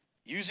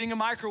using a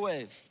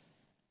microwave.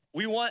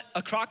 We want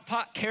a crock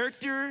pot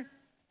character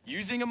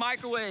using a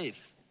microwave.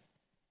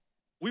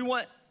 We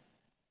want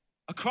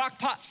a crock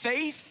pot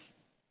faith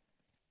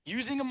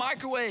using a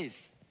microwave.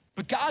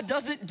 But God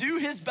doesn't do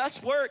his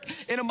best work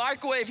in a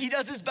microwave. He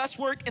does his best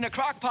work in a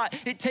crock pot.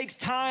 It takes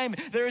time.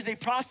 There is a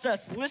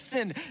process.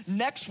 Listen,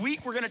 next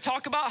week we're gonna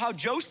talk about how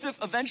Joseph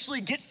eventually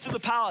gets to the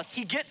palace.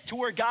 He gets to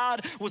where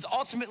God was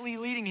ultimately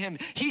leading him.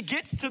 He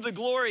gets to the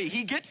glory.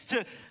 He gets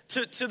to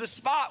the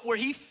spot where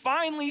he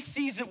finally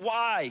sees it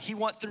why he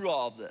went through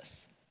all of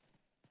this.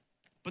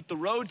 But the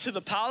road to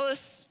the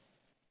palace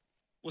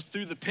was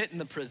through the pit and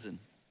the prison.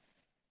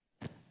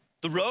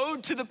 The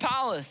road to the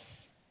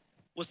palace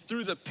was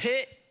through the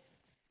pit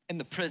and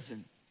the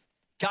prison.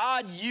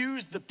 God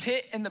used the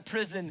pit and the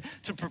prison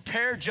to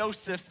prepare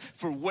Joseph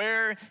for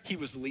where he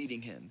was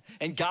leading him.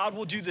 And God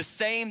will do the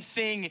same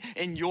thing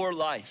in your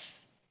life.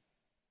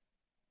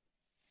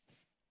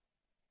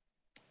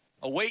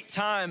 A wait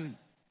time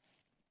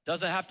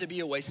doesn't have to be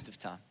a waste of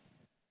time.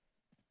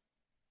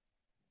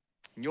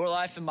 In your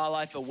life and my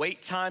life, a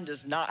wait time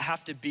does not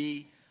have to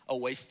be a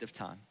waste of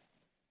time.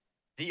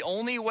 The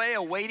only way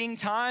a waiting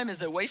time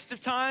is a waste of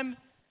time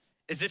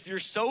is if you're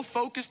so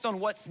focused on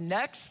what's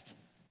next,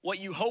 what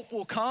you hope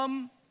will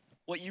come,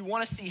 what you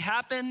want to see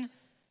happen,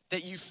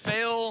 that you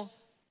fail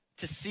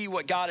to see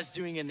what God is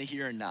doing in the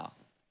here and now.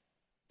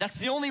 That's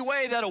the only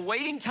way that a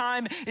waiting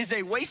time is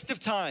a waste of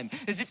time,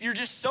 is if you're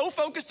just so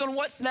focused on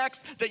what's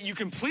next that you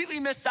completely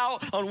miss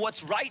out on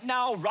what's right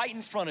now, right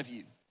in front of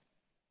you.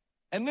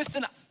 And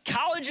listen,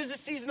 college is a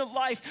season of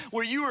life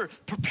where you are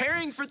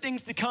preparing for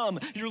things to come.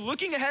 You're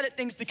looking ahead at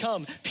things to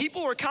come.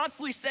 People are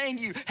constantly saying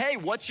to you, hey,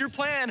 what's your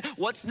plan?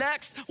 What's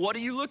next? What are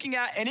you looking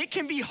at? And it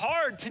can be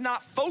hard to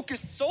not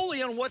focus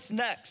solely on what's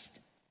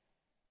next.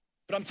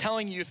 But I'm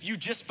telling you, if you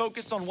just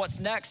focus on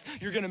what's next,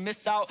 you're gonna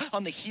miss out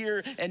on the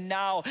here and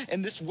now.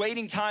 And this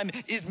waiting time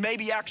is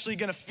maybe actually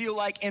gonna feel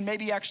like and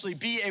maybe actually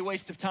be a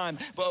waste of time.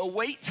 But a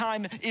wait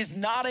time is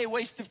not a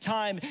waste of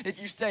time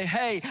if you say,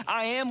 hey,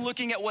 I am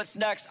looking at what's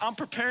next. I'm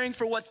preparing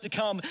for what's to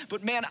come.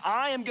 But man,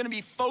 I am gonna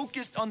be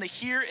focused on the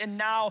here and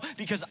now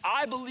because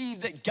I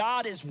believe that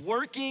God is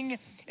working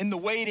in the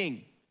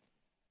waiting.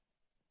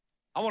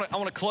 I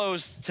wanna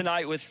close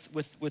tonight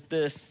with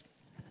this.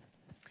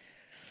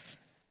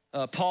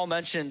 Paul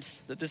mentioned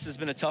that this has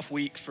been a tough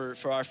week for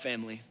our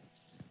family.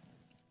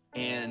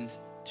 And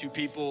two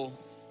people,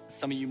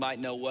 some of you might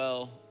know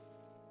well,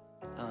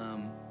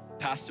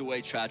 passed away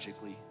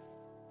tragically.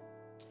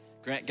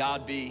 Grant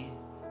Godby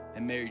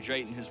and Mary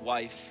Drayton, his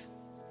wife.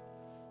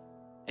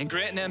 And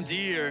Grant and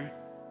MD are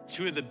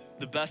two of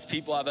the best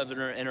people I've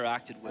ever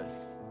interacted with.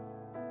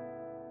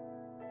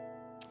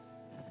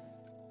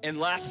 And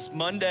last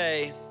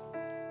Monday,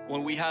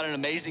 when we had an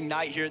amazing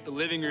night here at the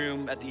living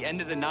room, at the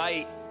end of the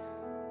night,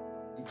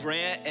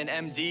 Grant and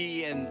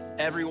MD and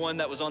everyone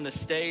that was on the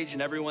stage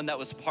and everyone that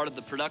was part of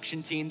the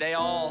production team, they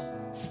all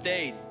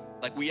stayed.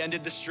 Like we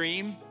ended the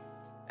stream,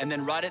 and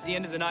then right at the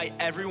end of the night,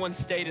 everyone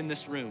stayed in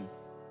this room.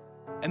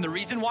 And the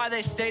reason why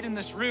they stayed in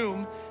this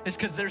room is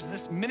because there's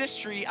this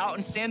ministry out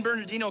in San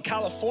Bernardino,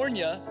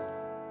 California,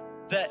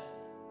 that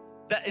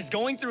is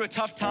going through a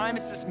tough time.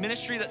 It's this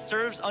ministry that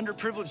serves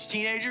underprivileged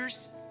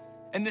teenagers.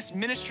 And this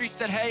ministry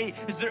said, hey,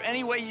 is there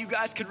any way you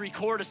guys could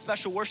record a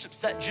special worship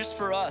set just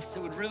for us?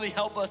 It would really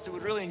help us. It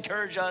would really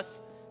encourage us.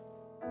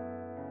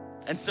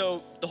 And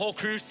so the whole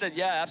crew said,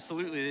 yeah,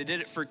 absolutely. They did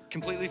it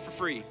completely for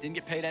free. Didn't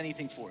get paid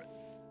anything for it.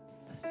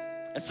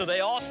 And so they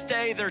all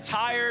stayed. They're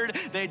tired.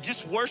 They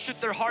just worshiped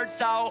their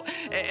hearts out.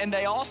 And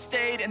they all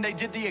stayed and they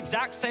did the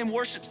exact same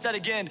worship set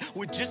again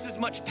with just as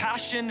much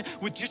passion,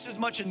 with just as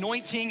much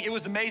anointing. It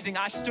was amazing.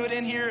 I stood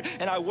in here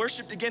and I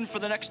worshiped again for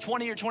the next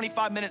 20 or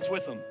 25 minutes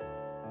with them.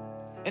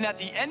 And at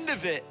the end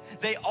of it,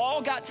 they all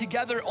got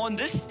together on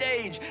this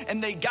stage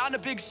and they got in a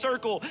big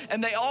circle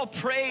and they all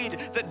prayed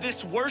that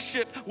this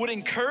worship would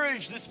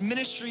encourage this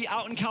ministry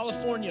out in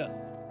California.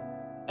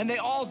 And they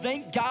all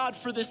thanked God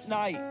for this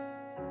night.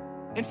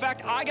 In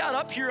fact, I got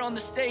up here on the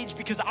stage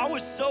because I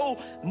was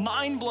so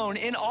mind blown,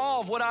 in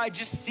awe of what I had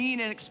just seen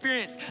and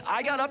experienced.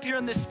 I got up here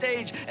on this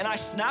stage and I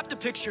snapped a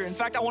picture. In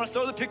fact, I want to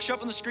throw the picture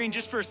up on the screen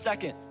just for a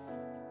second.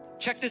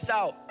 Check this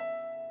out.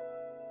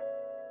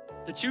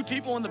 The two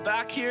people in the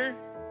back here,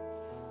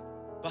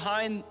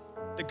 behind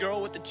the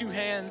girl with the two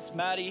hands,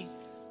 Maddie,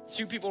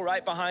 two people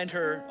right behind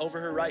her,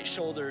 over her right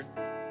shoulder,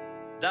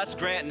 that's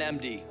Grant and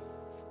MD.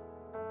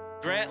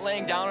 Grant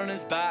laying down on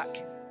his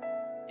back,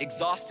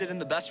 exhausted in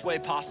the best way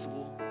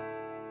possible.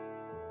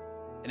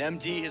 And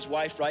MD, his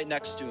wife, right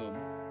next to him,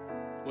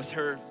 with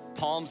her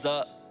palms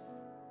up,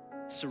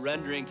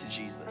 surrendering to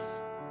Jesus.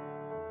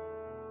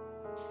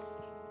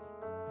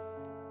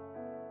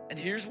 And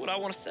here's what I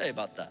want to say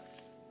about that.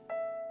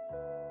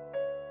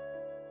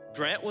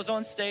 Grant was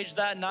on stage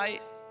that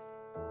night,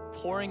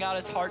 pouring out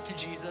his heart to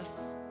Jesus,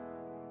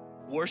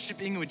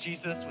 worshiping with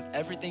Jesus with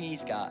everything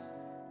he's got.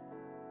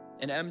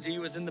 And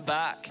MD was in the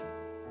back,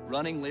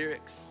 running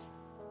lyrics,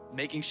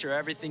 making sure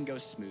everything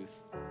goes smooth.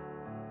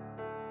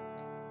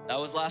 That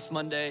was last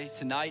Monday.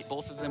 Tonight,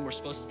 both of them were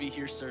supposed to be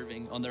here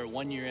serving on their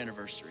 1-year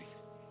anniversary.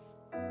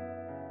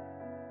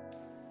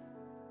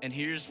 And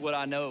here's what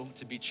I know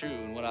to be true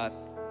and what I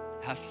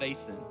have faith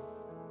in.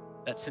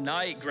 That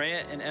tonight,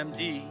 Grant and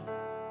MD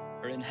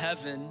are in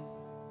heaven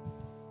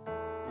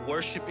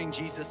worshiping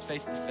Jesus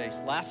face to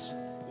face.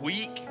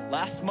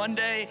 Last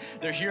Monday,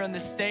 they're here on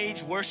this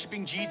stage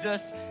worshiping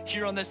Jesus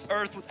here on this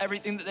earth with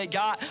everything that they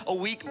got. A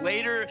week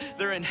later,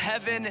 they're in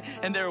heaven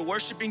and they're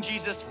worshiping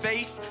Jesus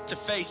face to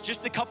face.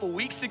 Just a couple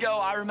weeks ago,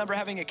 I remember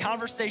having a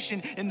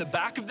conversation in the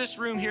back of this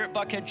room here at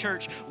Buckhead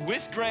Church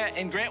with Grant,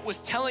 and Grant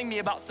was telling me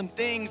about some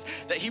things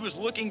that he was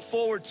looking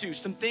forward to,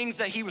 some things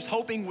that he was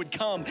hoping would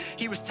come.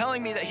 He was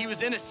telling me that he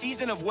was in a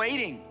season of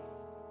waiting.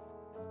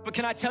 But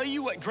can I tell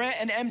you what Grant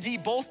and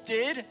MD both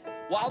did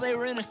while they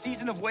were in a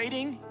season of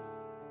waiting?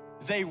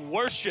 They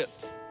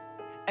worshiped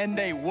and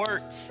they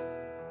worked.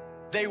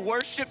 They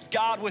worshiped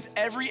God with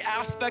every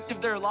aspect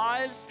of their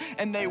lives,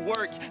 and they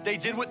worked. They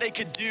did what they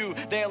could do.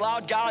 They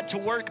allowed God to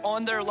work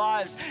on their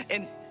lives.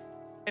 And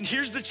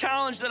here's the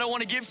challenge that I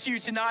want to give to you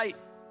tonight.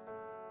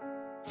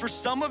 For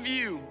some of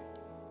you,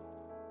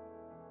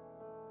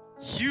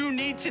 you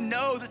need to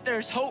know that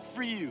there's hope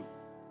for you.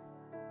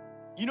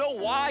 You know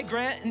why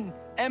Grant and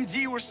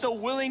MD were so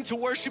willing to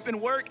worship and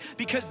work?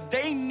 Because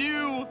they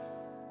knew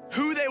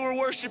who they were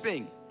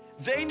worshiping.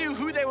 They knew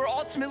who they were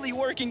ultimately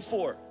working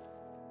for.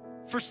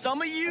 For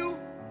some of you,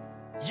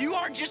 you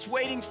aren't just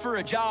waiting for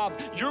a job.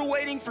 You're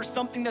waiting for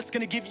something that's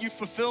gonna give you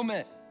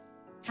fulfillment.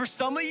 For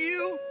some of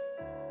you,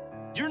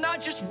 you're not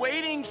just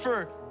waiting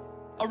for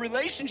a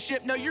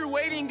relationship. No, you're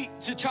waiting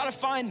to try to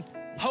find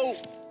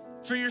hope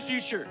for your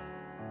future.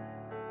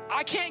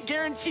 I can't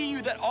guarantee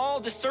you that all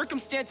the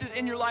circumstances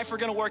in your life are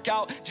gonna work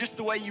out just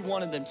the way you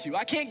wanted them to.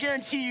 I can't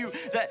guarantee you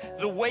that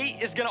the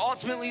wait is gonna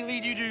ultimately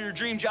lead you to your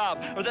dream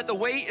job, or that the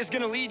wait is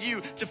gonna lead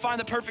you to find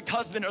the perfect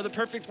husband or the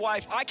perfect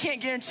wife. I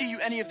can't guarantee you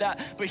any of that,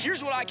 but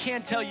here's what I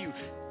can tell you.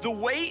 The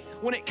wait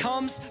when it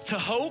comes to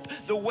hope,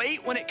 the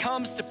wait when it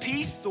comes to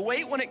peace, the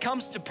wait when it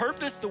comes to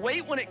purpose, the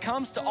wait when it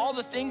comes to all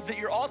the things that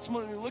you're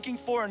ultimately looking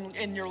for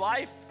in your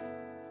life,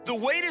 the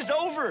wait is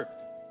over.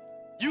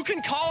 You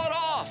can call it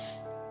off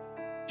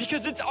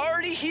because it's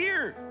already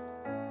here.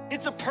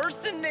 It's a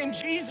person named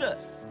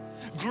Jesus.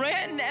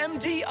 Grant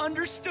and MD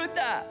understood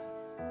that.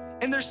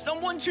 And there's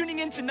someone tuning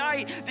in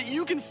tonight that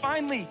you can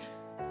finally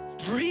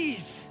breathe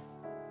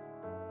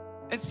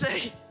and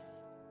say,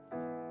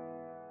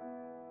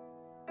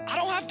 I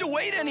don't have to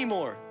wait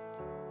anymore.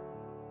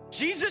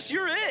 Jesus,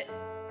 you're it.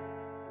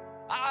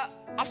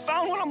 I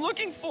found what I'm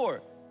looking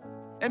for.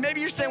 And maybe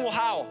you're saying, well,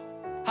 how?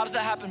 How does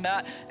that happen,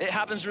 Matt? It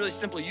happens really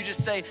simply. You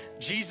just say,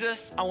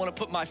 Jesus, I want to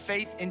put my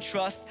faith and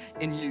trust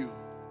in you.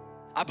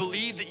 I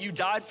believe that you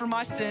died for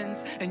my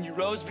sins and you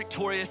rose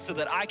victorious so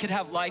that I could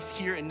have life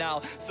here and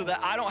now, so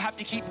that I don't have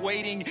to keep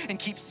waiting and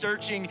keep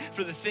searching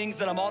for the things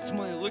that I'm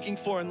ultimately looking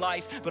for in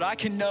life, but I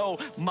can know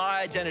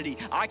my identity.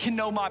 I can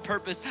know my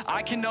purpose.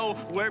 I can know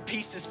where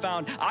peace is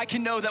found. I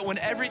can know that when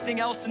everything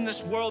else in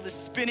this world is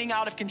spinning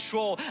out of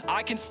control,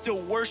 I can still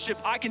worship.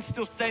 I can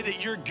still say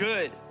that you're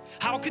good.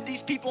 How could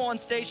these people on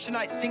stage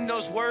tonight sing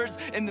those words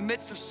in the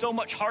midst of so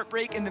much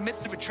heartbreak, in the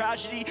midst of a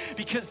tragedy?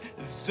 Because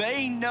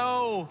they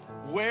know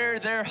where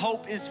their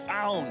hope is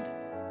found.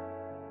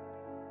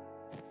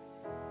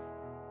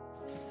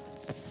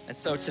 And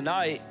so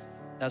tonight,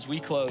 as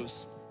we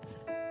close,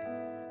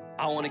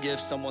 I want to give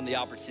someone the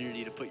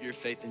opportunity to put your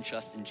faith and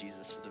trust in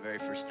Jesus for the very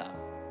first time.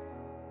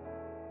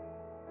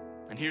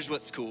 And here's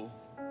what's cool.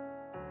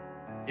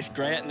 If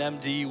Grant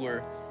and MD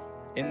were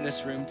in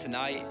this room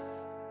tonight,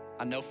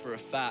 I know for a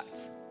fact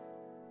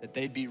that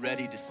they'd be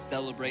ready to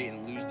celebrate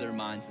and lose their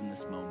minds in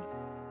this moment.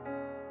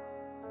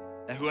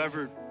 That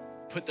whoever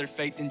put their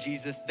faith in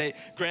Jesus,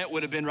 Grant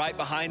would have been right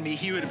behind me.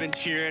 He would have been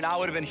cheering. I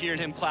would have been hearing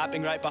him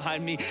clapping right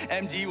behind me.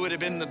 MD would have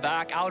been in the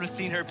back. I would have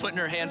seen her putting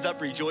her hands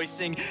up,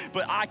 rejoicing.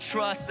 But I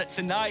trust that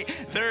tonight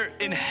they're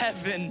in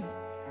heaven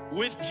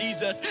with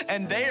Jesus,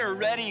 and they are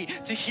ready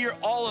to hear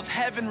all of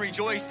heaven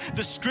rejoice.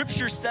 The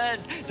scripture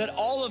says that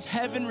all of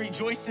heaven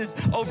rejoices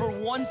over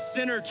one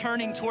sinner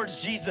turning towards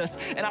Jesus.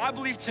 And I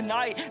believe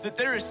tonight that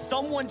there is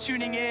someone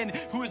tuning in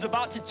who is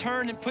about to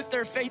turn and put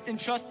their faith and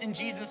trust in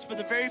Jesus for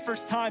the very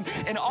first time,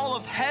 and all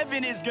of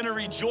heaven is gonna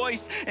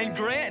rejoice, and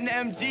Grant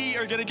and MD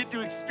are gonna get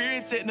to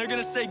experience it, and they're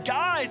gonna say,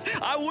 guys,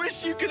 I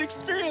wish you could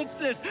experience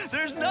this.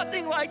 There's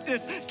nothing like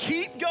this.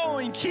 Keep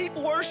going, keep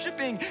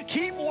worshiping,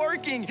 keep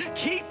working,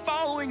 keep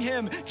following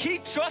him,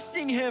 keep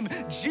trusting him.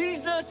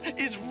 Jesus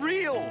is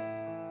real.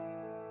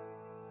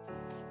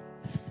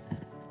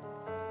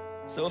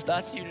 So if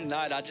that's you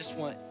tonight, I just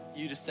want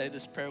you to say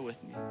this prayer with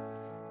me.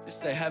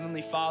 Just say,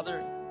 Heavenly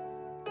Father,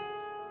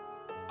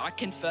 I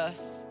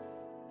confess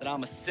that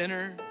I'm a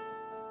sinner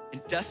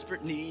in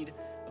desperate need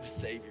of a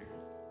Savior.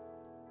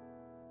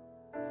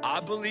 I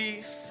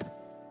believe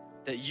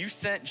that you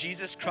sent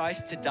Jesus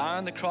Christ to die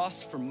on the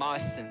cross for my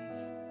sins.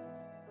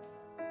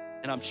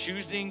 And I'm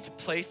choosing to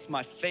place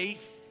my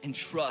faith and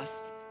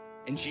trust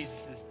in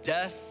Jesus'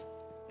 death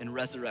and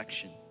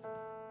resurrection.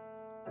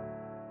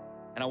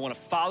 And I want to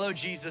follow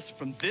Jesus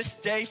from this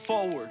day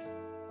forward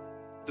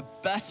the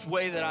best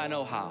way that I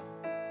know how.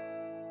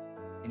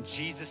 In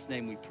Jesus'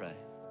 name we pray.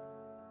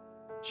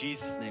 In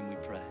Jesus' name we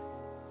pray.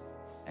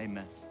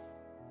 Amen.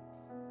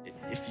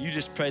 If you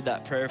just prayed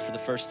that prayer for the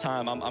first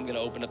time, I'm going to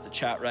open up the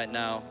chat right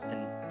now.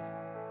 And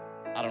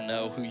I don't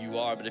know who you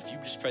are, but if you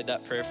just prayed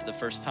that prayer for the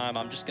first time,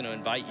 I'm just going to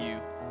invite you.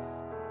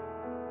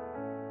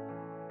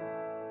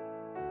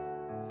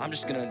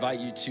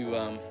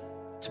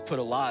 To put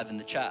alive in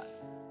the chat.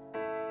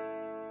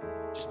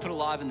 Just put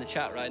alive in the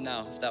chat right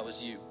now if that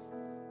was you.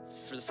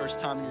 For the first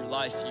time in your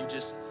life, you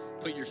just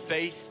put your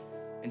faith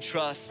and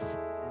trust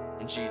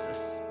in Jesus.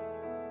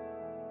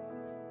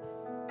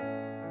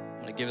 I'm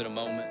gonna give it a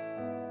moment.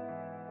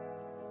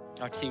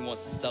 Our team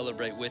wants to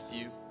celebrate with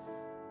you.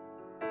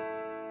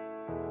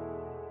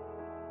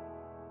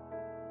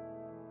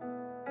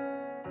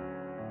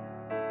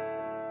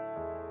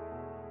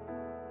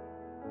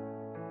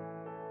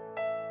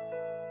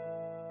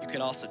 You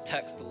can also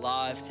text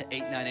alive to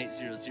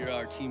 89800.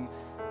 Our team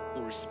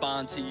will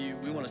respond to you.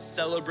 We want to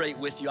celebrate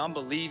with you. I'm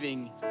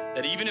believing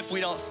that even if we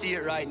don't see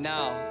it right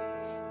now,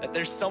 that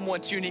there's someone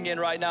tuning in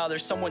right now,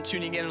 there's someone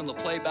tuning in on the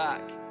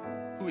playback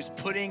who is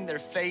putting their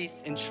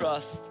faith and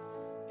trust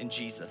in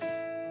Jesus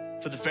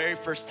for the very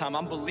first time.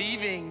 I'm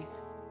believing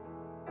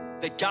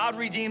that God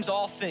redeems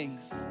all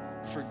things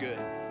for good,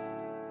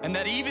 and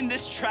that even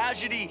this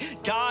tragedy,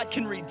 God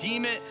can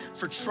redeem it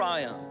for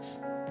triumph.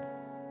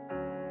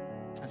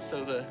 And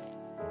so the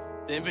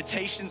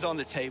invitation's on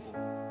the table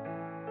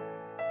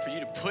for you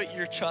to put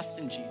your trust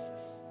in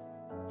Jesus,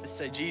 to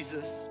say,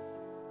 Jesus,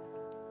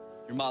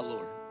 you're my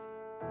Lord.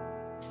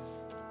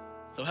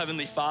 So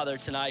Heavenly Father,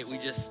 tonight we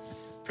just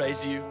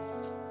praise you.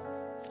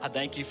 I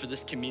thank you for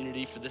this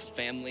community, for this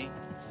family.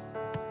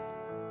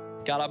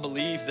 God, I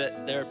believe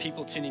that there are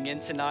people tuning in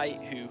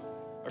tonight who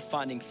are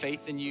finding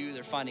faith in you,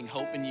 they're finding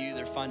hope in you,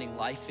 they're finding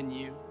life in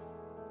you.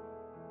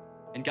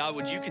 And God,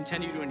 would you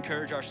continue to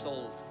encourage our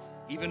souls,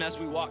 even as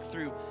we walk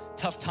through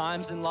tough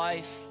times in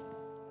life,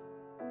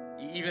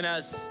 even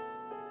as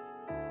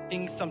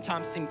things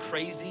sometimes seem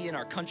crazy in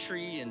our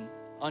country and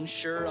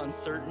unsure,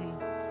 uncertain.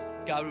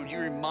 God, would you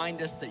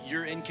remind us that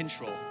you're in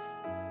control?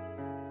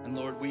 And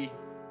Lord, we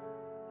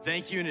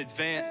thank you in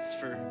advance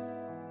for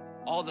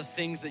all the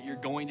things that you're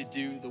going to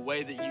do, the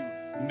way that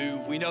you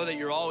move. We know that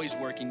you're always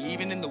working.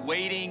 Even in the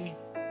waiting,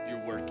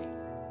 you're working.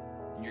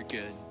 And you're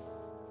good.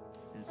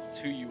 And it's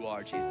who you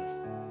are,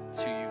 Jesus.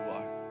 It's who you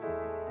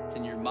are. It's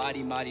in your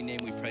mighty, mighty name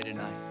we pray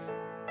tonight.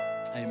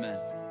 Amen.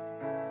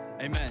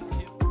 Amen.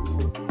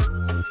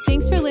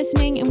 Thanks for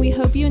listening, and we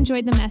hope you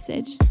enjoyed the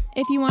message.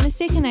 If you want to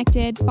stay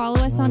connected, follow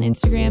us on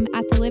Instagram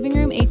at The Living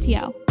Room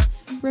ATL.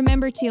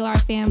 Remember,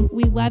 TLR fam,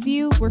 we love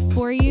you, we're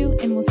for you,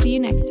 and we'll see you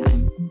next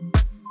time.